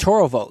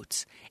 electoral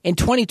votes. In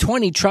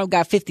 2020, Trump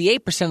got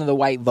 58% of the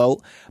white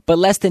vote, but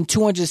less than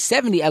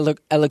 270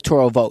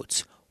 electoral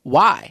votes.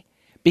 Why?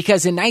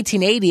 Because in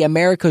 1980,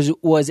 America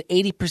was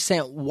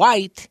 80%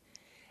 white,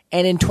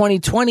 and in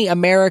 2020,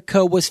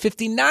 America was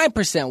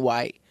 59%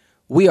 white.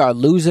 We are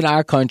losing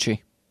our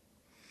country.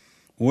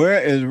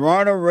 Where is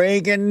Ronald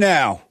Reagan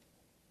now?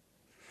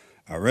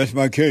 I rest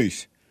my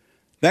case.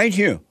 Thank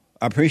you.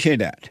 I appreciate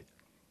that.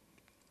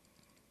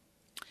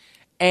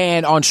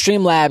 And on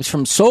Streamlabs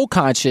from Soul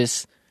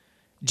Conscious,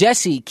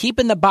 Jesse,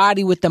 keeping the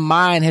body with the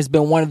mind has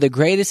been one of the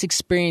greatest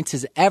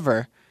experiences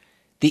ever.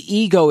 The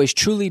ego is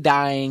truly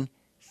dying.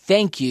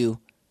 Thank you,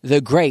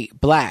 the great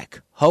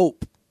Black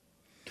Hope.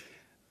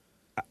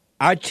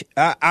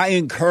 I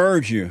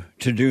encourage you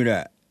to do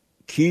that.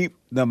 Keep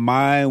the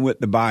mind with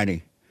the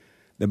body.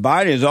 The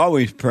body is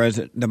always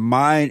present. The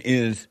mind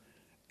is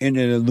in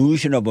an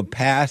illusion of a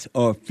past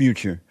or a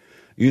future.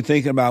 You're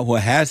thinking about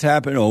what has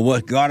happened or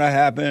what's going to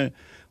happen,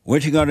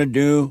 what you're going to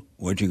do,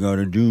 what you're going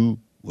to do,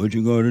 what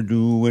you're going to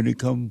do when it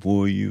comes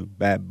for you,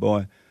 bad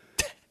boy.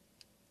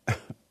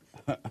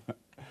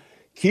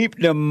 Keep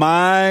the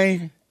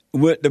mind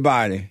with the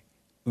body.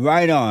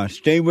 Right on.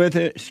 Stay with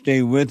it,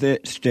 stay with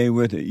it, stay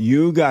with it.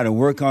 You got to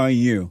work on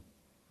you.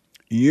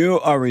 You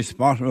are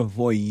responsible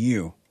for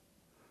you.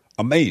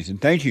 Amazing.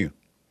 Thank you.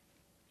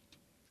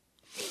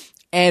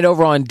 And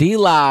over on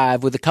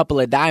D-Live with a couple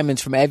of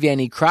diamonds from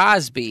Evgeny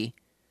Crosby,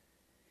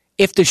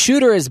 if the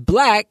shooter is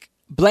black,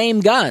 blame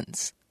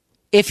guns.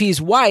 If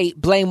he's white,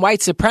 blame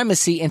white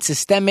supremacy and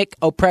systemic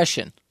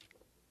oppression.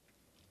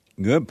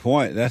 Good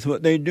point. That's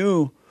what they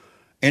do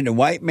in the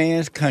white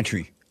man's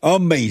country.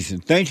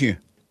 Amazing. Thank you.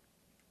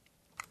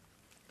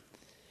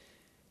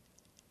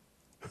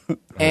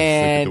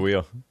 And the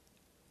wheel.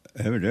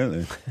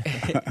 Evidently.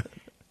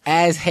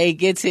 As Hay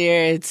gets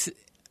here, it's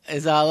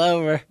all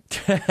over.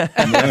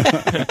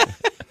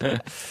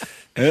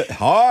 It's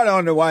hard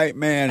on the white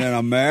man in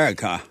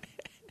America.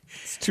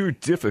 It's too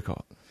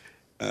difficult.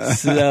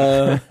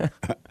 Slow.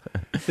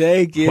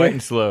 Thank you. Quite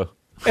and slow.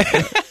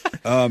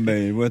 Oh,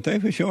 man. Well,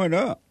 thanks for showing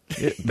up.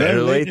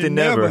 Better late than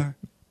never.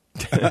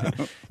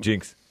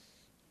 Jinx.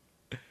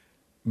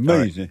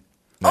 Amazing.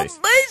 Right. Nice.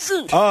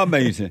 Amazing.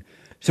 Amazing.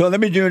 So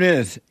let me do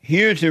this.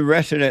 Here's the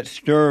rest of that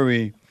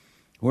story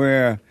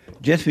where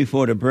just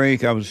before the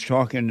break I was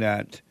talking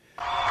that.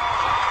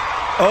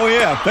 Oh,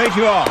 yeah. Thank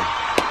you all.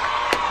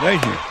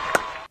 Thank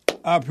you.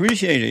 I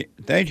appreciate it.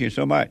 Thank you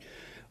so much.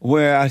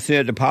 Where I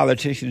said the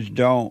politicians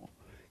don't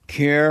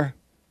care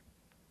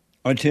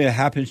until it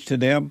happens to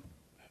them,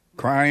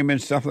 crime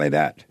and stuff like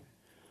that.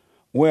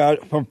 Well,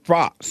 from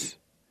Fox,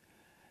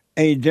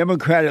 a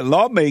Democratic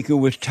lawmaker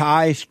with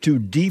ties to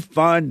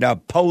defund the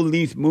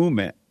police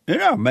movement. Isn't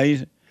that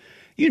amazing?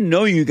 You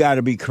know you got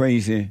to be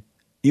crazy.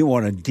 You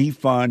want to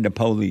defund the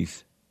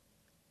police.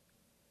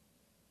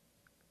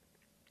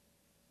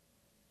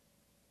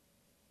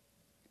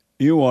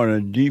 You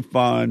want to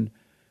defund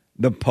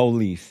the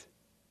police.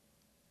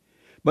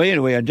 But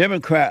anyway, a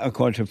Democrat,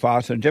 according to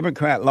Fox, a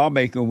Democrat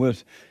lawmaker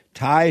with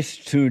ties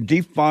to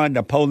defund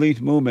the police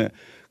movement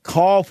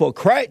called for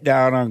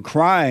crackdown on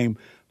crime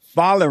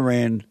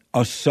following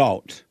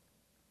assault.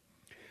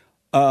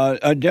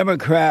 A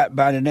Democrat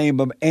by the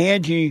name of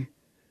Angie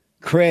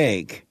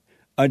Craig,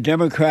 a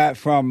Democrat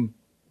from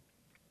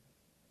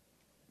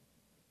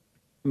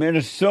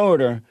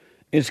Minnesota,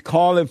 is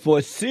calling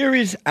for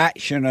serious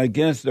action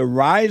against the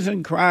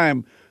rising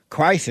crime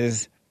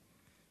crisis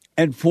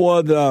and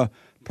for the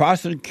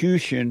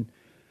prosecution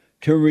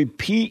to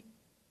repeat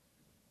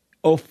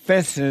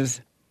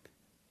offenses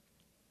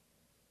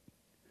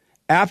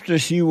after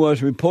she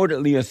was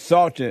reportedly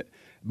assaulted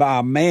by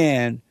a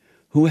man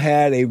who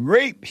had a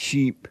rap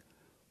sheet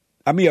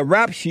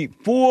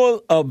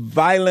full of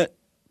violent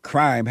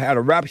crime, had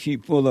a rap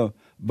sheet full of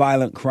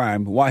violent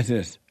crime. Watch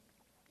this.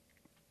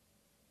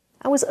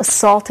 I was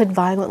assaulted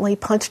violently,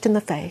 punched in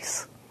the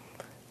face.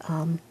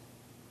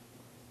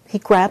 He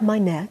grabbed my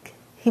neck.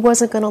 He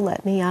wasn't going to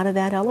let me out of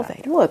that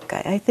elevator. Look,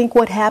 I think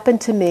what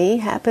happened to me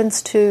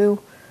happens to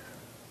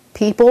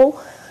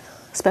people,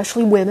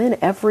 especially women,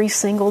 every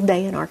single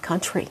day in our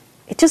country.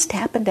 It just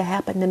happened to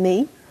happen to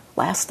me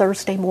last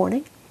Thursday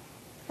morning.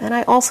 And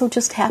I also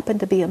just happened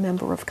to be a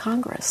member of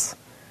Congress.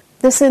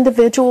 This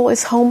individual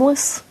is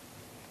homeless.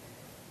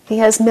 He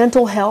has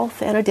mental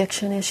health and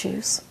addiction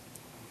issues.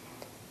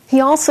 He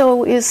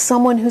also is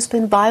someone who's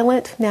been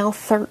violent now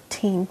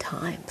 13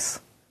 times.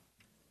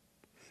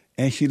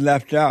 And she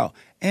left out.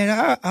 And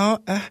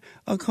I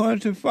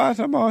according to Fox,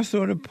 I'm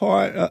also the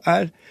part,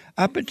 I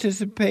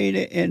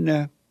participated in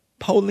the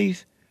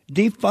police,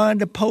 defund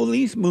the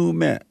police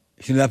movement.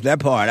 She left that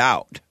part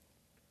out.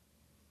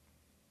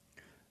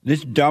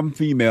 This dumb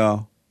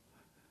female,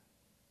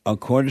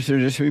 according to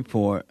this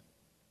report,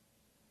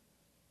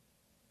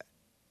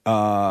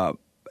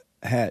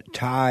 had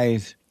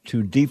ties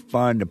to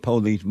defund the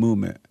police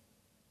movement.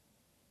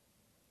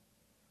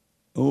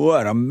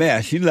 What a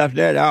mess. She left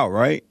that out,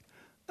 right?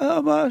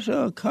 I'm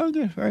also a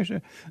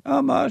congressperson.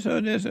 I'm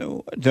also this.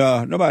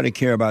 Duh, nobody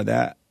care about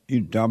that,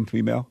 you dumb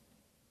female.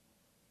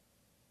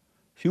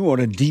 She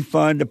want to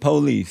defund the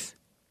police.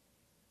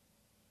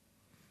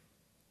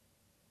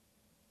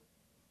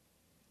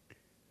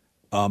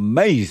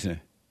 Amazing.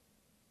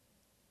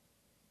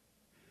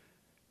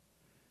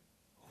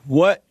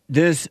 what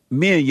this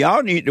means.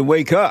 Y'all need to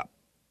wake up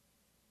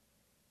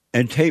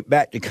and take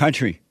back the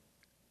country.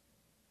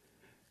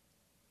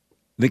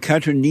 The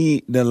country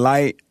need the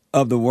light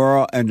of the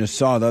world and the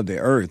salt of the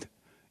earth.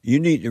 You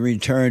need to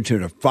return to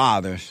the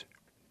fathers.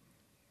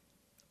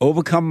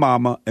 Overcome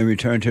mama and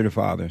return to the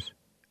fathers.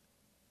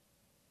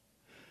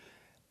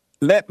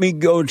 Let me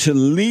go to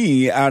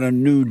Lee out of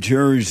New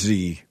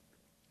Jersey.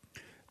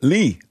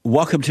 Lee,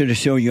 welcome to the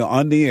show. You're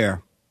on the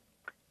air.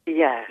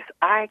 Yes,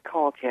 I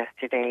called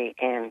yesterday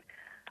and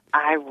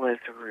I was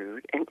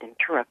rude and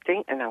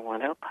interrupting, and I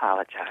want to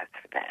apologize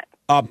for that.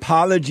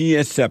 Apology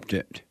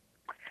accepted.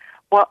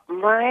 Well,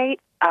 I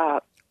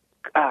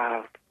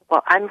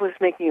was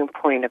making a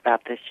point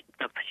about the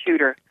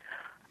shooter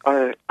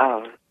or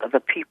the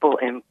people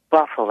in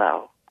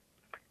Buffalo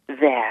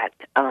that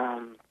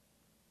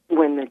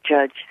when the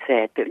judge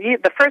said,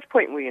 the first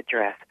point we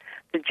addressed,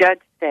 the judge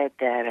said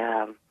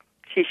that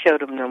she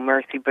showed him no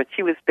mercy, but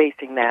she was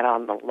basing that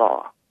on the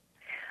law.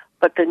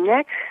 But the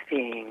next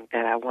thing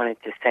that I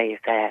wanted to say is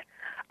that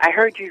I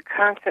heard you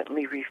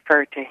constantly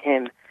refer to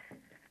him,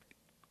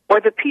 or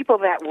the people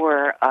that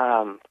were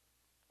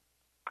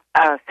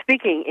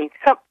speaking in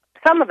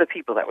some of the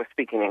people that were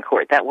speaking in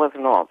court. That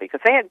wasn't all, because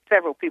they had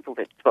several people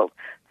that spoke.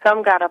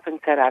 Some got up and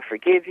said, "I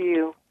forgive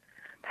you."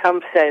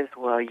 Some says,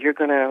 "Well, you're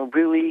going to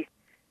really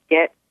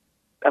get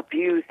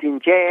abused in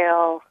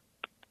jail,"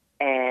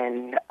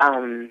 and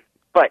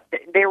but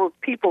there were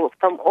people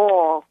from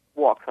all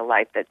walks of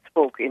life that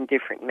spoke in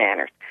different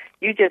manners.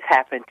 You just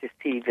happened to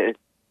see the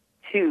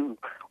two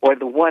or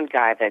the one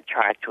guy that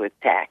tried to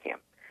attack him.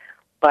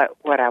 But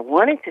what I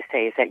wanted to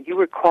say is that you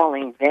were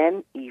calling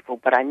them evil,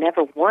 but I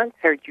never once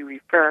heard you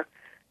refer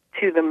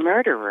to the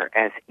murderer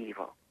as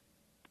evil.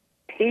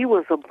 He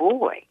was a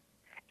boy,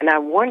 and I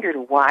wondered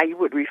why you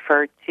would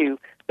refer to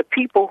the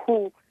people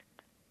who,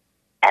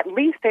 at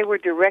least they were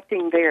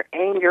directing their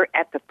anger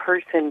at the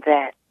person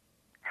that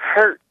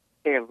hurt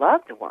their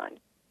loved one,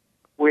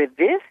 where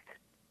this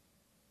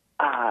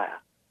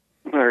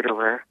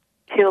murderer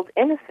killed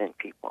innocent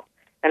people.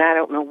 And I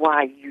don't know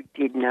why you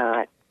did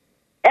not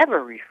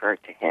ever refer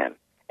to him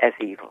as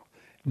evil.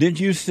 Did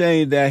you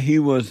say that he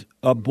was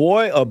a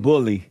boy or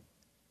bully?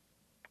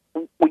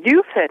 Well,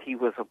 you said he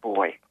was a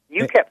boy.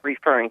 You kept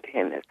referring to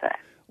him as that.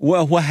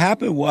 Well, what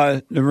happened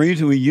was, the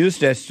reason we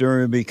used that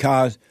story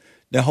because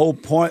the whole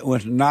point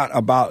was not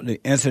about the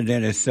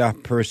incident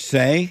itself per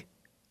se.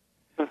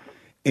 Mm-hmm.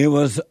 It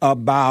was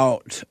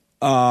about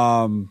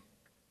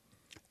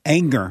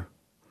anger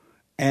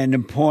and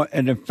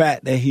the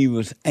fact that he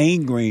was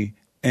angry,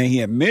 and he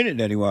admitted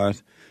that he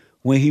was,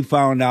 when he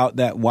found out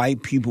that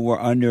white people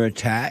were under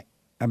attack.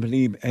 I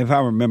believe, if I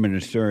remember the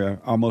story, I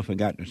almost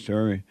forgot the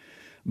story.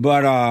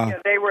 But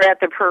they were at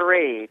the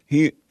parade.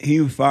 He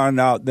found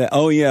out that,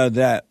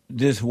 that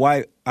this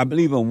white, I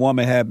believe a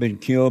woman had been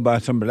killed by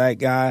some black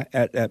guy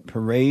at that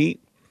parade.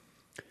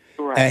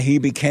 Right. And he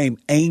became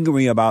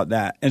angry about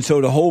that. And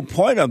so the whole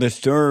point of the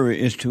story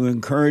is to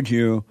encourage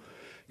you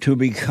to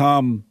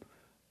become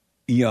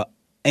your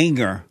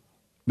anger,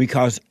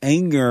 because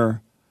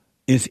anger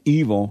is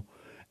evil,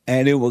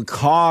 and it will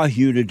cause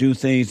you to do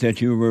things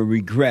that you will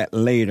regret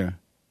later.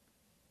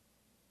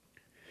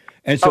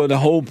 And so the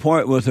whole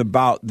point was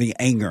about the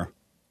anger.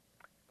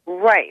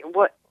 Right.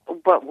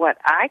 But what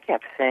I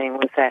kept saying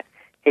was that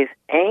his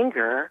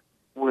anger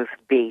was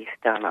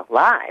based on a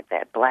lie,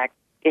 that black,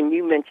 and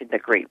you mentioned the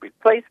Great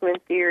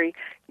Replacement Theory,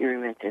 you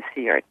mentioned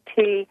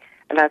CRT,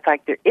 and I was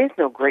like, there is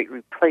no Great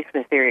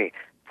Replacement Theory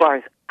as far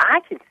as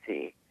I can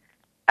see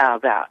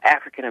about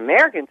African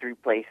Americans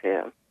replace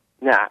him.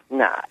 That's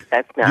not.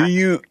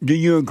 Do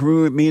you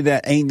agree with me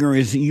that anger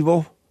is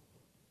evil?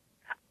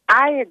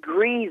 I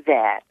agree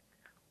that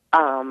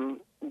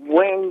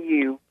when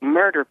you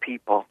murder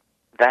people,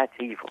 that's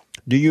evil.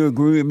 Do you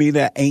agree with me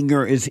that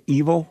anger is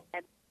evil?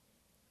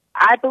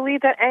 I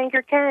believe that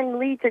anger can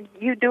lead to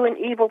you doing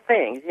evil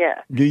things,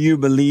 yes. Do you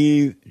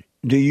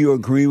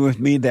agree with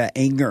me that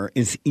anger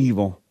is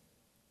evil?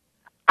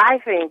 I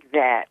think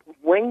that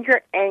when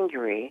you're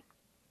angry,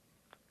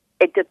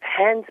 it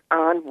depends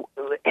on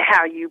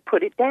how you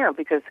put it down,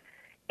 because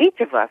each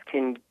of us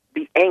can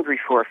be angry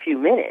for a few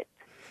minutes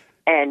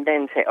and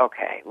then say,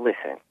 okay,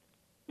 listen,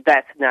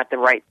 that's not the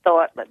right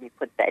thought. Let me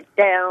put that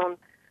down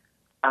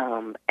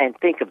and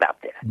think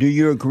about this. Do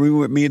you agree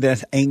with me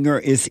that anger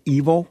is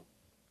evil?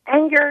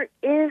 Anger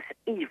is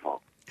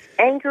evil.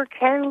 Anger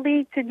can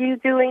lead to you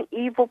doing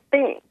evil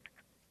things.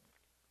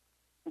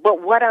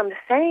 But what I'm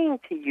saying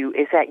to you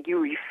is that you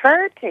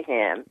refer to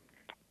him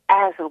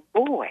as a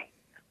boy.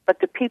 But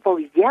the people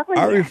yelling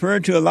I refer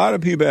to a lot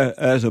of people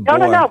as a boy.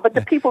 No, but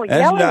the people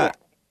yelling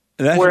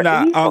that's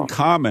not evil.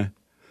 Uncommon.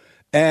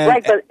 And,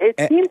 right, but it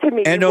seemed to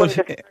me... And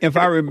if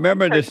I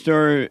remember the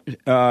story,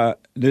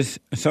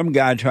 some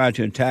guy tried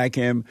to attack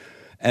him,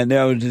 and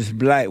there was this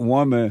black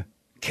woman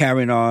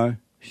carrying on.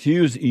 She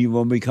was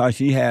evil because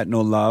she had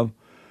no love.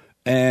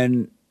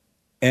 But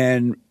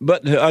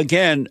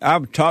again,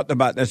 I've talked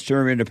about that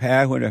story in the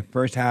past when it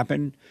first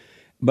happened.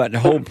 But the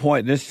whole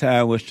point this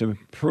time was to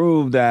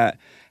prove that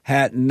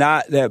had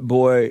not that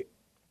boy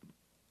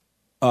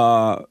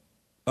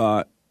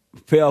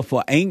fell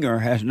for anger,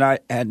 had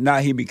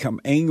not he became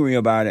angry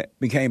about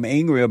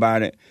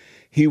it,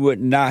 he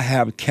would not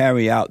have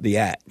carried out the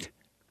act.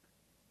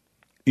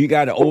 You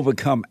got to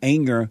overcome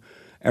anger,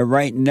 and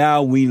right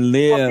now we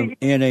live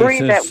in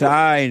a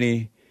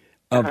society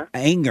of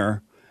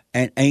anger,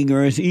 and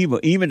anger is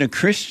evil. Even the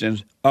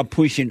Christians are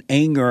pushing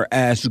anger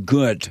as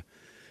good,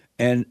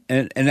 and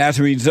as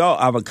a result,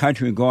 our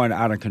country going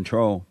out of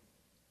control.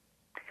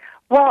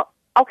 Well,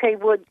 okay,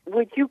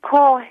 would you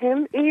call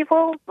him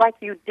evil like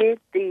you did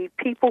the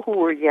people who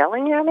were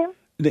yelling at him?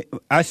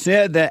 I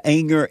said that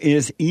anger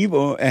is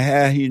evil, and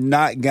had he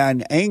not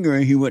gotten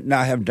angry, he would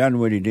not have done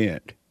what he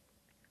did.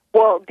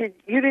 Well,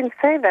 you didn't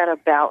say that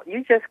about,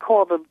 you just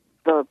called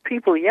the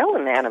people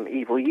yelling at him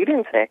evil. You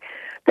didn't say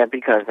that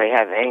because they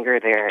have anger,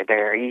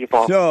 they're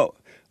evil. So,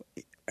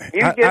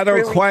 I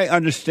don't quite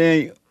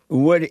understand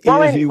what it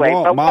is you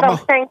want, but Mama.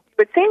 What I'm saying,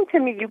 it seemed to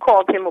me you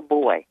called him a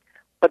boy.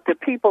 But the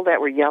people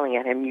that were yelling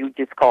at him, you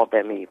just called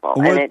them evil.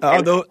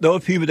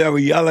 Those people that were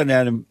yelling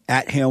at him,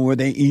 were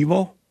they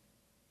evil?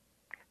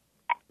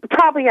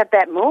 Probably at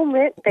that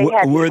moment.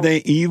 Were they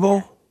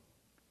evil?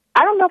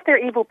 I don't know if they're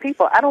evil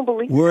people. I don't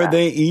believe Were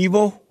they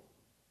evil?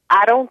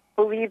 I don't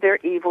believe they're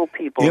evil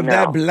people, If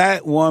that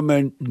black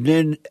woman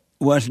then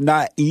was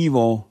not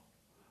evil,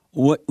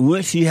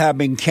 would she have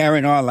been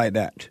carrying on like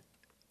that?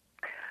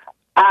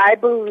 I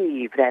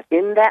believe that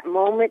in that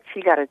moment,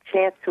 she got a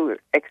chance to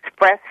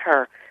express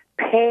her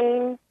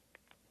pain.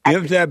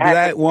 If that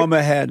black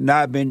woman had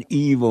not been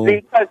evil,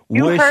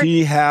 would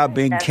she have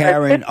been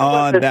carrying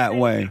on that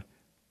way?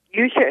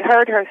 You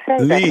heard her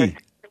say that.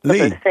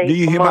 Lee, do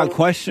you hear my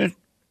question?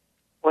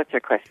 What's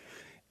your question?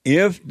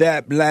 If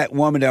that black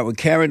woman that was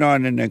carrying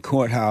on in the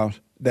courthouse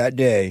that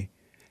day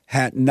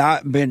had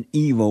not been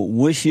evil,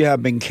 would she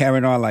have been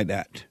carrying on like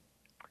that?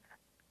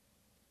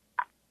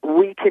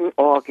 We can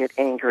all get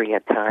angry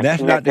at times.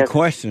 That's not the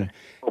question.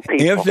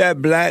 If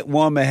that black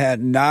woman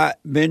had not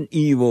been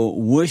evil,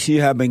 would she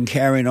have been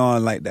carrying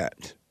on like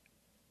that?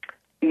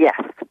 Yes.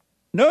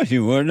 No, she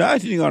would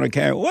not. She's going to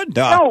carry. What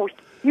the? No,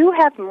 you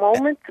have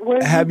moments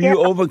when have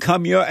you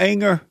overcome your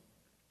anger?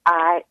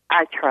 I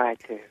try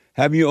to.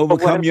 Have you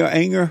overcome your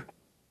anger?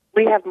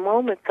 We have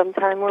moments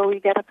sometimes where we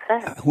get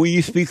upset. When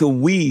you speak of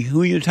we,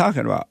 who are you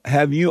talking about?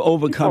 Have you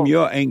overcome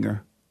your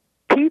anger?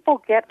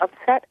 People get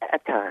upset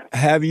at times.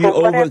 Have you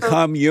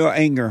overcome your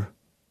anger?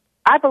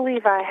 I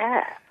believe I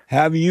have.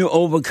 Have you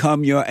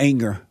overcome your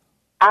anger?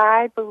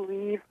 I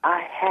believe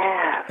I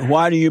have.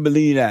 Why do you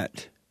believe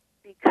that?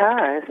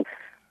 Because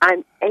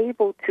I'm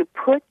able to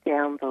put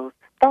down those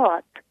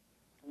thoughts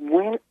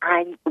when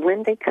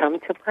they come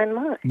to my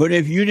mind. But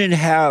if you didn't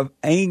have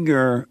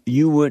anger,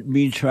 you wouldn't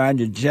be trying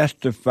to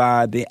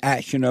justify the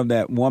action of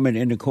that woman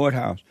in the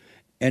courthouse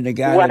and the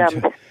guy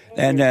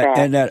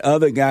that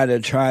other guy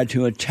that tried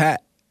to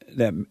attack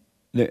the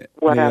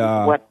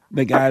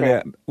guy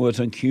that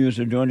was accused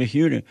of doing the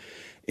shooting.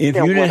 If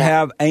you didn't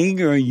have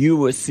anger, you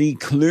would see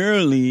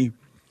clearly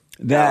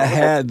that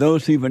had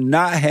those people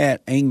not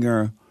had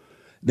anger,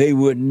 they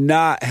would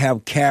not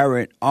have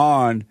carried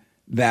on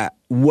that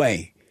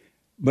way.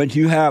 But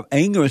you have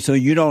anger, so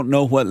you don't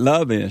know what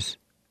love is.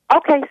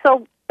 Okay,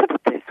 so put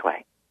it this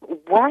way.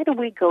 Why do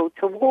we go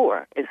to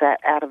war? Is that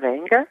out of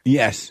anger?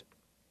 Yes.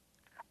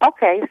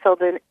 Okay, so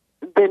then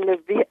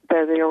the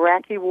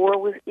Iraqi war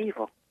was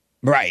evil.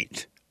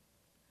 Right.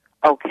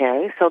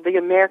 Okay, so the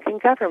American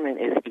government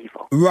is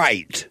evil.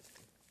 Right.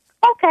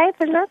 Okay,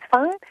 then that's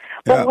fine.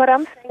 But what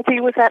I'm saying to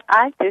you is that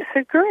I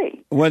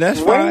disagree. Well, that's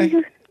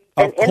fine.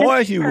 Of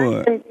course you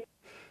would.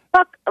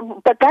 But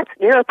that's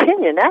your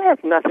opinion. I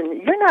have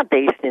nothing. You're not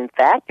based in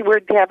fact. We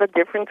have a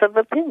difference of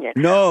opinion.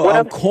 No,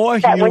 of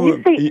course you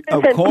would.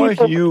 Of course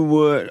you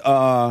would.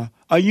 Are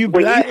you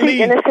black? When you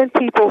see innocent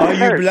people are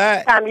hurt, you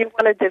black? Time you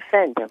want to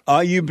defend them.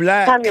 Are you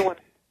black?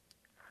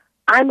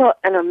 I'm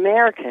an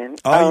American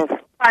of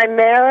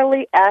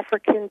primarily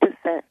African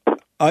descent.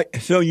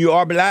 So you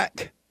are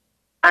black?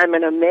 I'm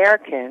an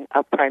American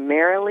of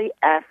primarily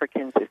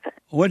African descent.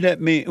 What does that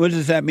mean? What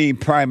does that mean,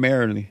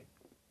 primarily?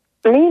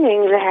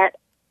 Meaning that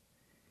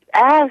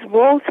as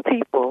most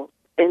people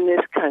in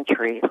this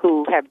country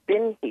who have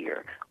been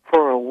here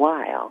for a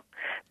while,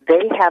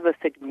 they have a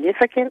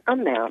significant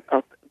amount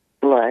of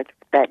blood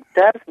that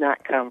does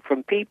not come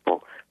from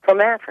people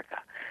from Africa.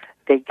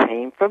 They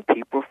came from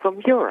people from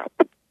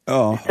Europe.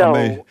 Oh, so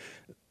amazing.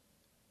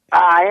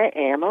 I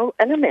am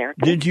an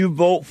American. Did you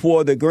vote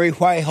for the Great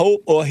White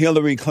Hope or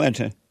Hillary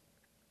Clinton?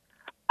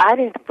 I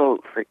didn't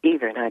vote for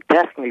either, and I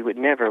definitely would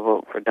never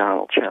vote for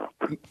Donald Trump.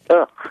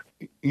 Ugh.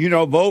 You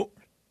don't vote?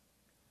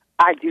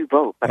 I do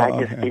vote, but I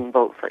just didn't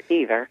vote for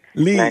either.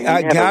 Lee,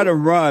 I gotta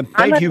run.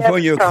 Thank you for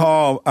your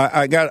call.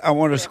 I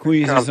want to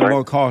squeeze in some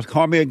more calls.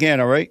 Call me again,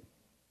 all right?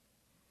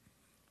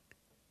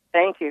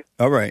 Thank you.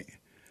 All right.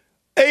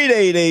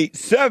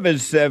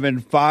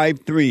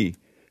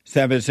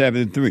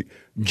 888-7753-773.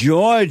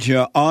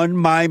 Georgia on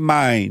my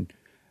mind.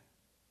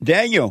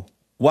 Daniel,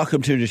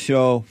 welcome to the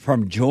show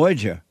from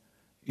Georgia.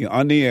 You're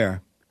on the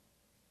air.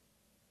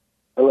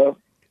 Hello.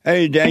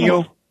 Hey,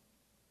 Daniel.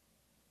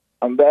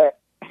 I'm back.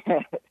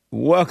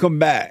 Welcome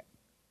back.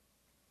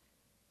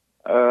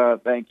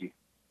 Thank you.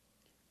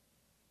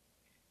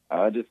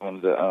 I just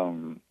wanted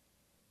to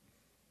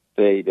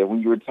say that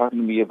when you were talking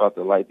to me about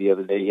the light the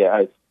other day,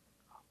 the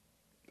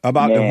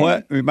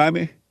what? Remind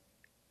me.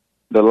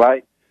 The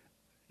light.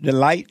 The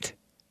light.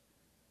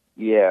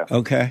 Yeah.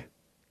 Okay.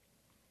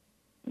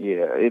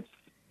 Yeah,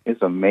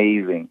 it's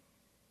amazing.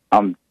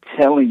 I'm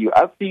telling you,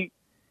 I see.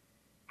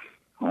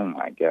 Oh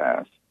my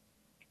gosh,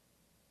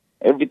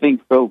 everything's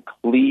so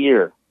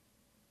clear.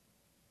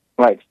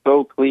 Like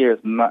so clear.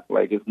 It's not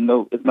like it's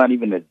not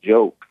even a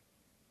joke.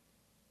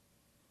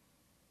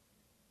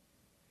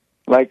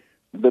 When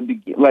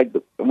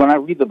I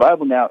read the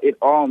Bible now, it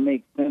all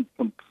makes sense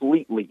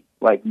completely.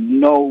 Like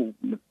no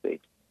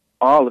mistakes.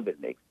 All of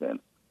it makes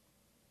sense.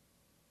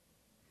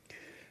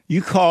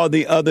 You called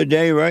the other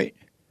day, right?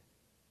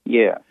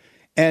 Yeah.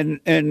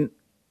 And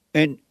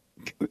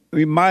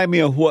remind me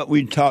of what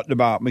we talked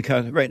about,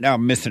 because right now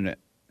I'm missing it.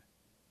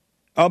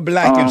 I'm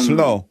black and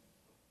slow.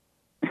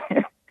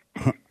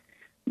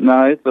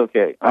 No, it's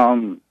okay.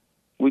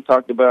 We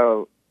talked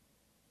about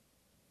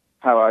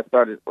how I was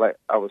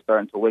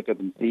starting to wake up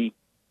and see.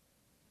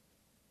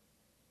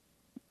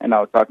 And I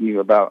was talking to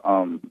you about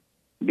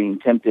being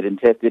tempted and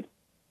tested.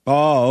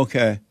 Oh,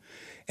 okay.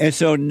 And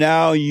so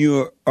now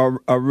you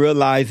are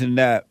realizing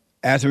that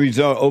as a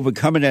result of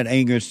overcoming that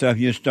anger and stuff,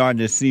 you're starting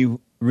to see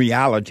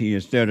reality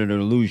instead of the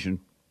illusion.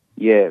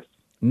 Yes.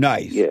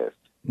 Nice. Yes.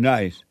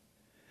 Nice.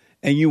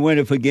 And you went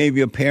and forgave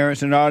your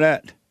parents and all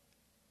that?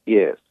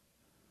 Yes.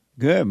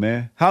 Good,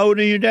 man. How old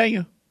are you,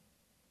 Daniel?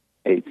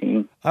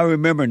 18. I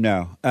remember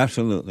now.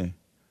 Absolutely.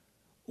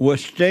 Well,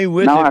 stay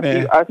with now it,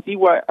 man. I see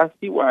why.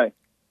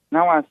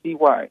 Now I see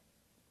why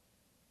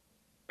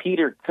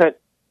Peter cut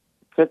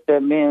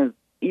that man's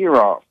ear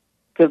off.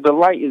 Because the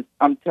light is,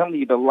 I'm telling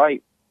you, the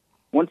light,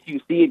 once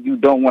you see it, you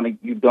don't want to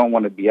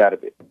be out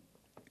of it.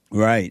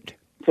 Right.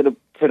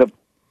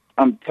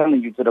 I'm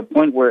telling you, to the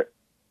point where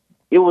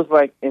it was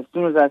like, as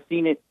soon as I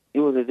seen it, it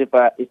was as if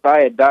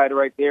I had died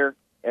right there,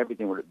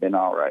 everything would have been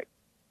all right.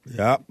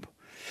 Yep.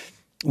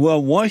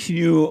 Well, once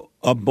you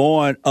are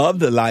born of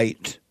the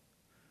light,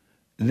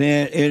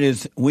 then it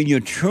is when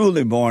you're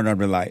truly born of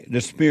the light,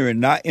 the spirit,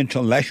 not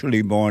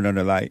intellectually born of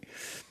the light.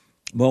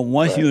 But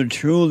once you're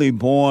truly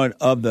born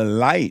of the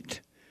light,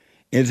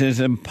 it is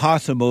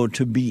impossible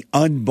to be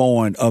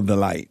unborn of the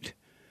light.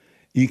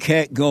 You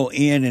can't go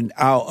in and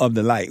out of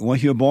the light.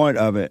 Once you're born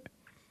of it,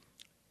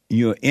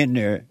 you're in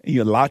there,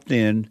 you're locked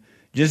in,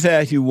 just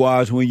as you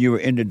was when you were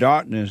in the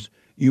darkness.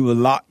 You were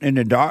locked in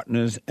the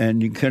darkness,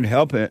 and you couldn't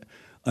help it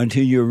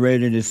until you're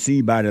ready to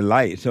see by the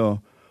light.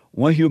 So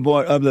once you're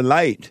born of the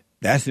light,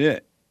 that's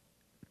it.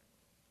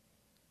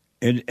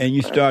 And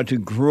you start to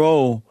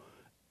grow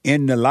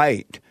in the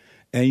light,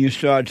 and you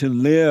start to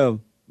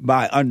live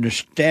by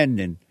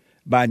understanding,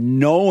 by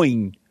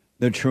knowing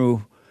the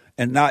truth,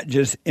 and not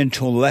just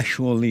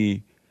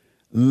intellectually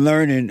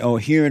learning or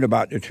hearing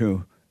about the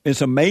truth.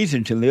 It's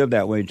amazing to live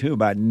that way, too,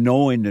 by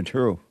knowing the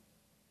truth.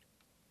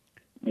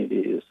 It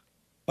is.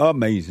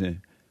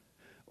 Amazing.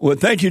 Well,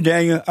 thank you,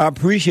 Daniel. I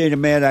appreciate it,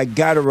 man. I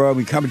got to run.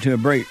 We're coming to a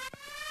break.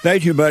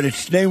 Thank you, buddy.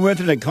 Stay with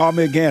it and call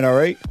me again, all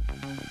right?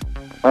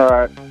 All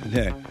right.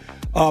 Okay.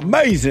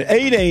 Amazing.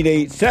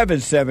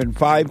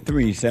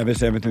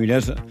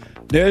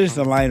 888-775-3773. There's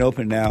the line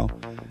open now.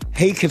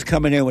 Hake is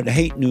coming in with the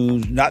hate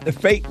news, not the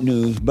fake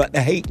news, but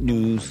the hate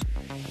news.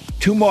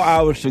 2 more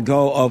hours to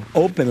go of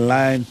Open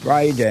Line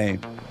Friday.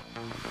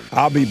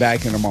 I'll be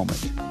back in a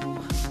moment.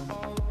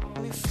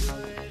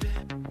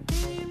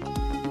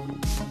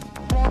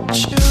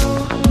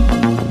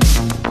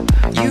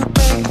 You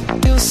make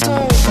feel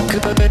so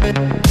good.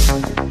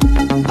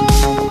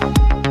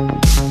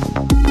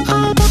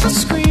 I wanna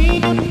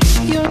scream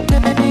your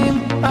name.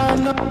 I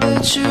know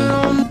that you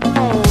don't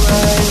know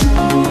right.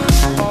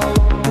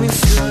 We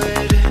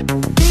good.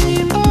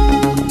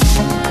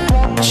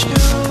 Want you.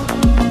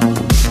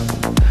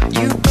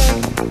 You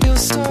make feel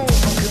so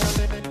good.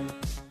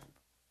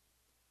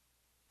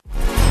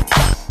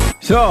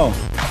 So,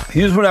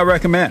 here's what I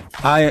recommend.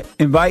 I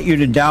invite you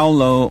to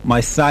download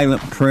my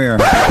silent prayer.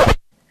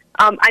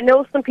 I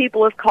know some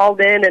people have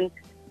called in and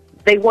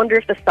they wonder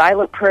if the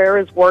silent prayer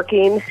is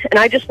working. And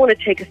I just want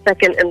to take a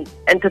second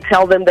and to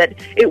tell them that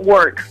it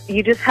works.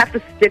 You just have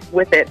to stick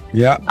with it.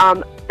 Yeah.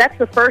 That's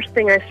the first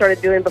thing I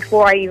started doing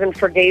before I even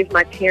forgave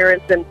my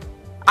parents. And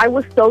I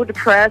was so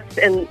depressed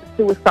and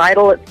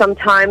suicidal at some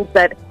times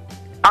that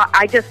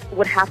I just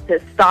would have to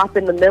stop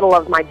in the middle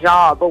of my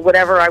job or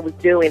whatever I was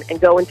doing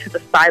and go into the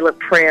silent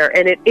prayer.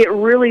 And it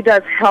really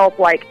does help.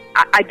 Like,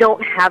 I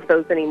don't have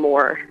those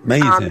anymore.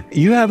 Amazing.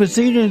 You haven't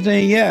seen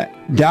anything yet.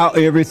 Doubt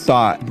every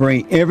thought.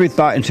 Bring every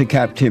thought into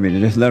captivity.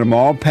 Just let them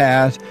all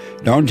pass.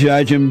 Don't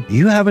judge them.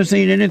 You haven't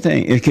seen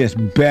anything. It gets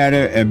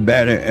better and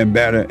better and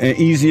better and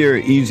easier,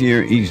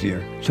 easier,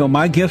 easier. So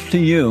my gift to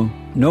you,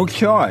 no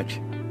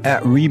charge,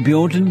 at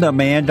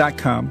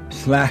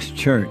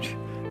rebuildingtheman.com/church.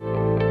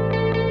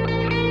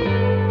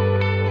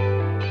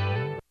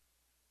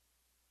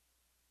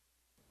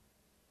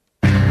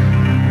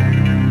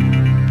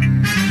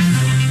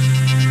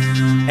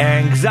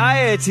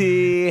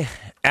 Anxiety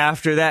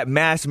after that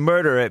mass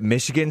murder at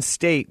Michigan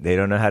State. They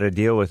don't know how to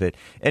deal with it.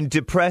 And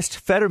depressed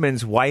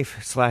Fetterman's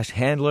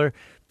wife/handler,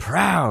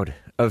 proud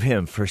of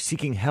him for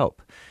seeking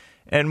help.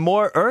 And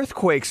more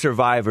earthquake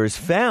survivors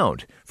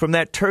found from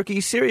that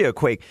Turkey-Syria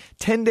quake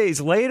 10 days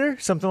later,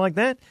 something like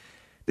that.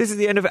 This is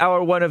the end of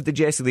Hour 1 of the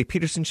Jesse Lee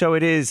Peterson Show.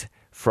 It is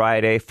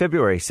Friday,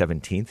 February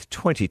 17th,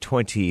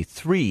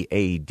 2023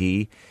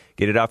 AD.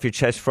 Get It Off Your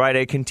Chest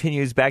Friday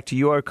continues. Back to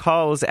your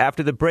calls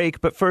after the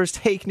break. But first,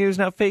 fake news,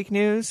 not fake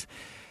news.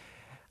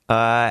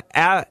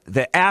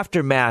 The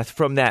aftermath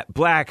from that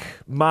black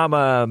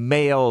mama's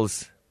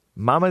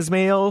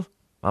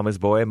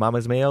boy,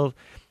 mama's male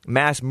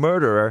mass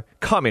murderer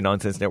coming on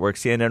Nonsense Network.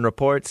 CNN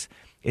reports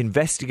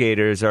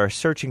investigators are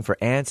searching for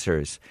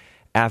answers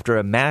after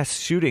a mass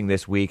shooting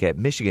this week at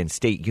Michigan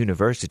State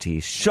University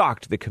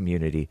shocked the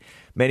community.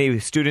 Many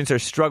students are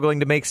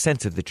struggling to make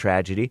sense of the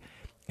tragedy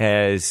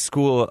as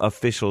school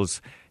officials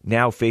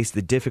now face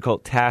the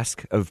difficult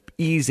task of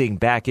easing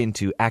back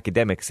into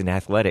academics and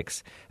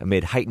athletics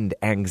amid heightened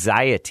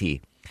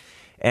anxiety.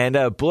 And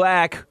a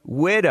black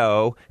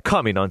widow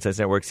coming on Nonsense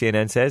Network,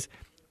 CNN says,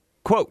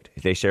 quote,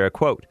 they share a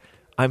quote,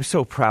 "I'm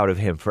so proud of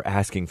him for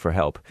asking for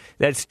help."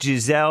 That's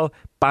Giselle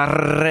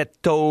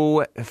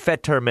Barreto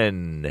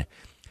Fetterman,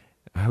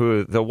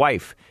 who the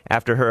wife,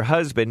 after her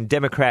husband,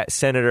 Democrat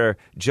Senator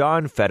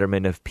John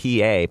Fetterman of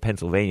PA,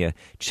 Pennsylvania,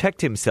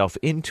 checked himself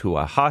into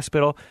a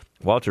hospital,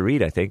 Walter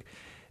Reed, I think,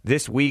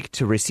 this week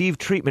to receive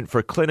treatment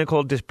for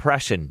clinical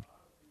depression.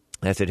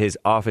 That's what his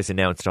office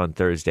announced on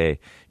Thursday.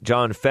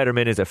 John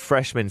Fetterman is a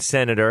freshman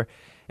senator,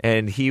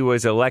 and he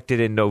was elected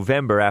in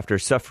November after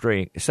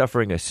suffering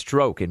a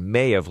stroke in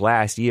May of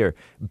last year,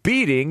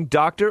 beating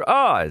Dr.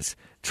 Oz,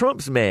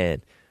 Trump's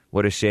man.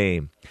 What a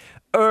shame.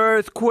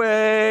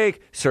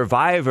 Earthquake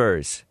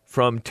survivors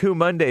from 2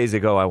 Mondays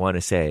ago, I want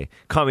to say.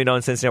 Coming on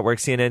Nonsense Network,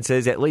 CNN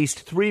says at least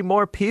 3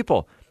 more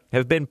people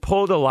have been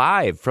pulled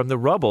alive from the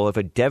rubble of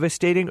a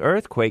devastating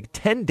earthquake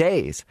 10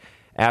 days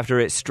after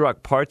it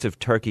struck parts of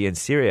Turkey and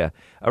Syria.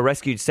 A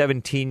rescued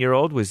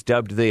 17-year-old was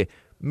dubbed the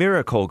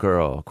Miracle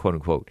Girl, quote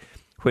unquote,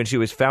 when she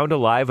was found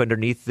alive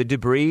underneath the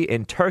debris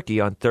in Turkey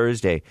on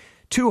Thursday,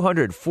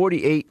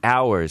 248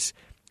 hours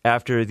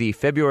after the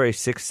February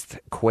 6th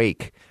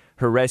quake.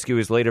 Her rescue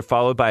was later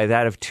followed by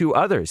that of 2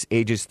 others,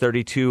 ages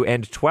 32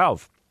 and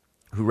 12,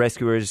 who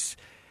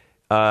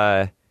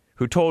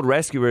told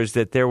rescuers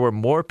that there were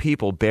more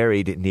people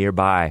buried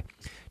nearby.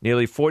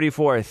 Nearly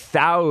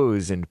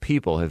 44,000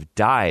 people have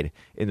died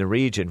in the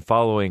region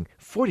following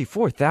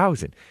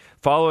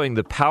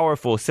the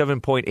powerful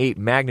 7.8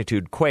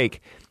 magnitude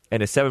quake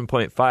and a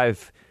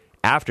 7.5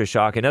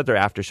 aftershock and other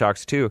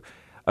aftershocks too,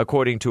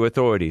 according to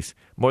authorities.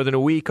 More than a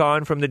week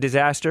on from the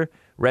disaster,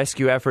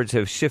 rescue efforts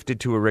have shifted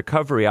to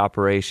recovery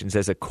operations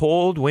as a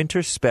cold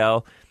winter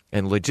spell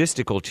and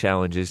logistical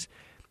challenges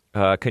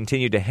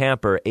continue to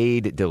hamper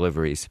aid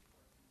deliveries.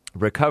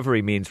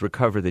 Recovery means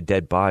recover the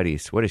dead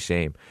bodies. What a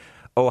shame.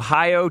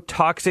 Ohio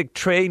toxic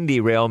train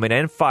derailment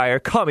and fire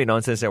coming on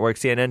Nonsense Network,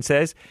 CNN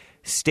says.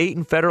 State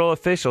and federal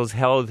officials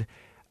held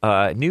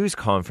a news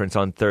conference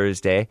on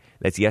Thursday,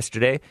 that's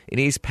yesterday, in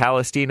East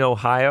Palestine,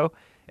 Ohio,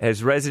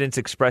 as residents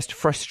expressed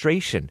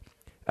frustration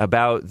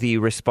about the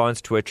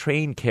response to a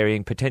train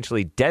carrying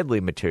potentially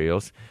deadly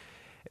materials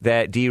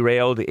that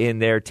derailed in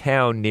their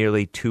town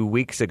nearly 2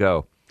 weeks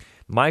ago.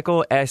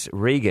 Michael S.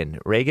 Regan,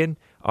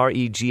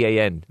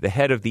 R-E-G-A-N, the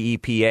head of the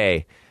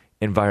EPA,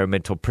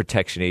 Environmental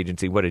Protection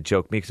Agency, what a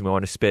joke, makes me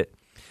want to spit,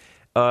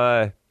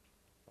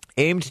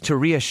 aimed to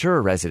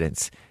reassure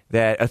residents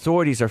that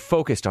authorities are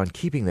focused on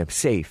keeping them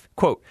safe.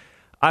 Quote,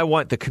 "I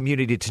want the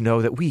community to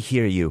know that we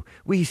hear you,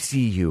 we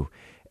see you,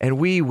 and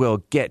we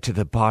will get to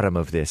the bottom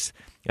of this."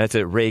 That's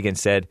what Reagan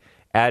said,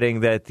 adding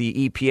that the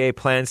EPA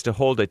plans to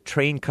hold a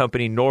train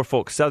company,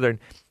 Norfolk Southern,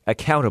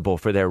 accountable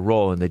for their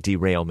role in the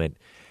derailment.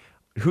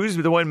 Who's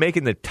the one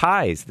making the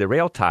ties, the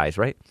rail ties,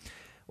 right?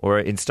 Or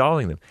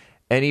installing them?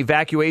 An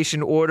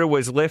evacuation order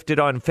was lifted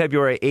on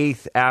February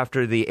 8th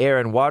after the air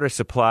and water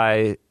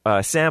supply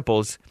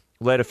samples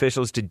led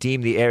officials to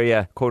deem the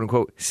area,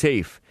 quote-unquote,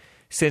 safe.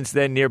 Since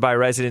then, nearby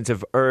residents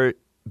have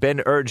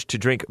been urged to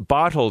drink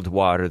bottled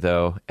water,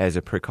 though, as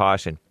a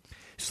precaution.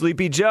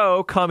 Sleepy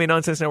Joe, coming on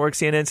Nonsense Network,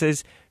 CNN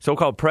says,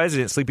 so-called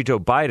President Sleepy Joe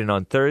Biden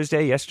on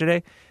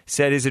yesterday,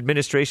 said his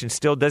administration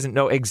still doesn't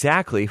know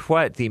exactly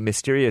what the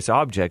mysterious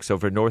objects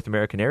over North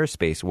American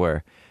airspace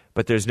were,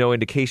 but there's no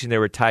indication they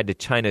were tied to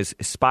China's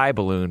spy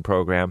balloon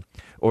program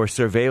or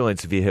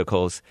surveillance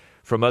vehicles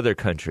from other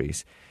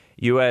countries.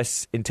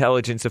 U.S.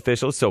 intelligence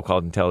officials,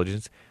 so-called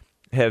intelligence,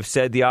 have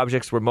said the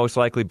objects were most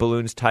likely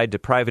balloons tied to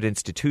private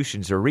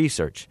institutions or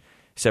research.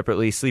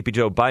 Separately, Sleepy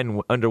Joe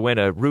Biden underwent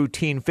a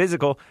routine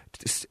physical.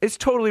 It's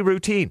totally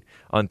routine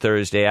on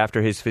Thursday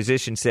after his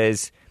physician said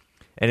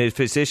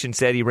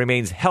he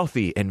remains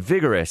healthy and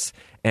vigorous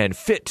and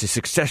fit to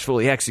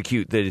successfully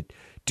execute the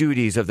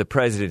duties of the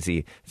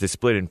presidency. It's a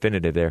split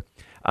infinitive there.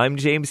 I'm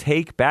James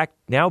Hake, back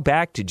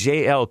to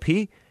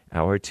JLP,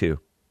 Hour 2.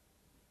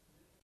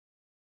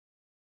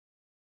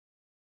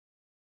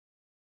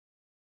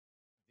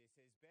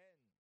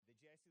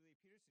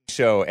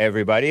 Show,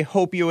 everybody.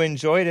 Hope you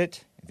enjoyed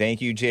it.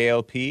 Thank you,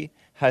 JLP,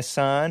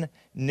 Hassan,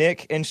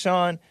 Nick, and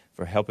Sean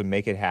for helping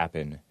make it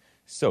happen.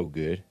 So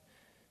good.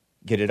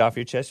 Get it off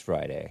your chest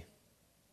Friday.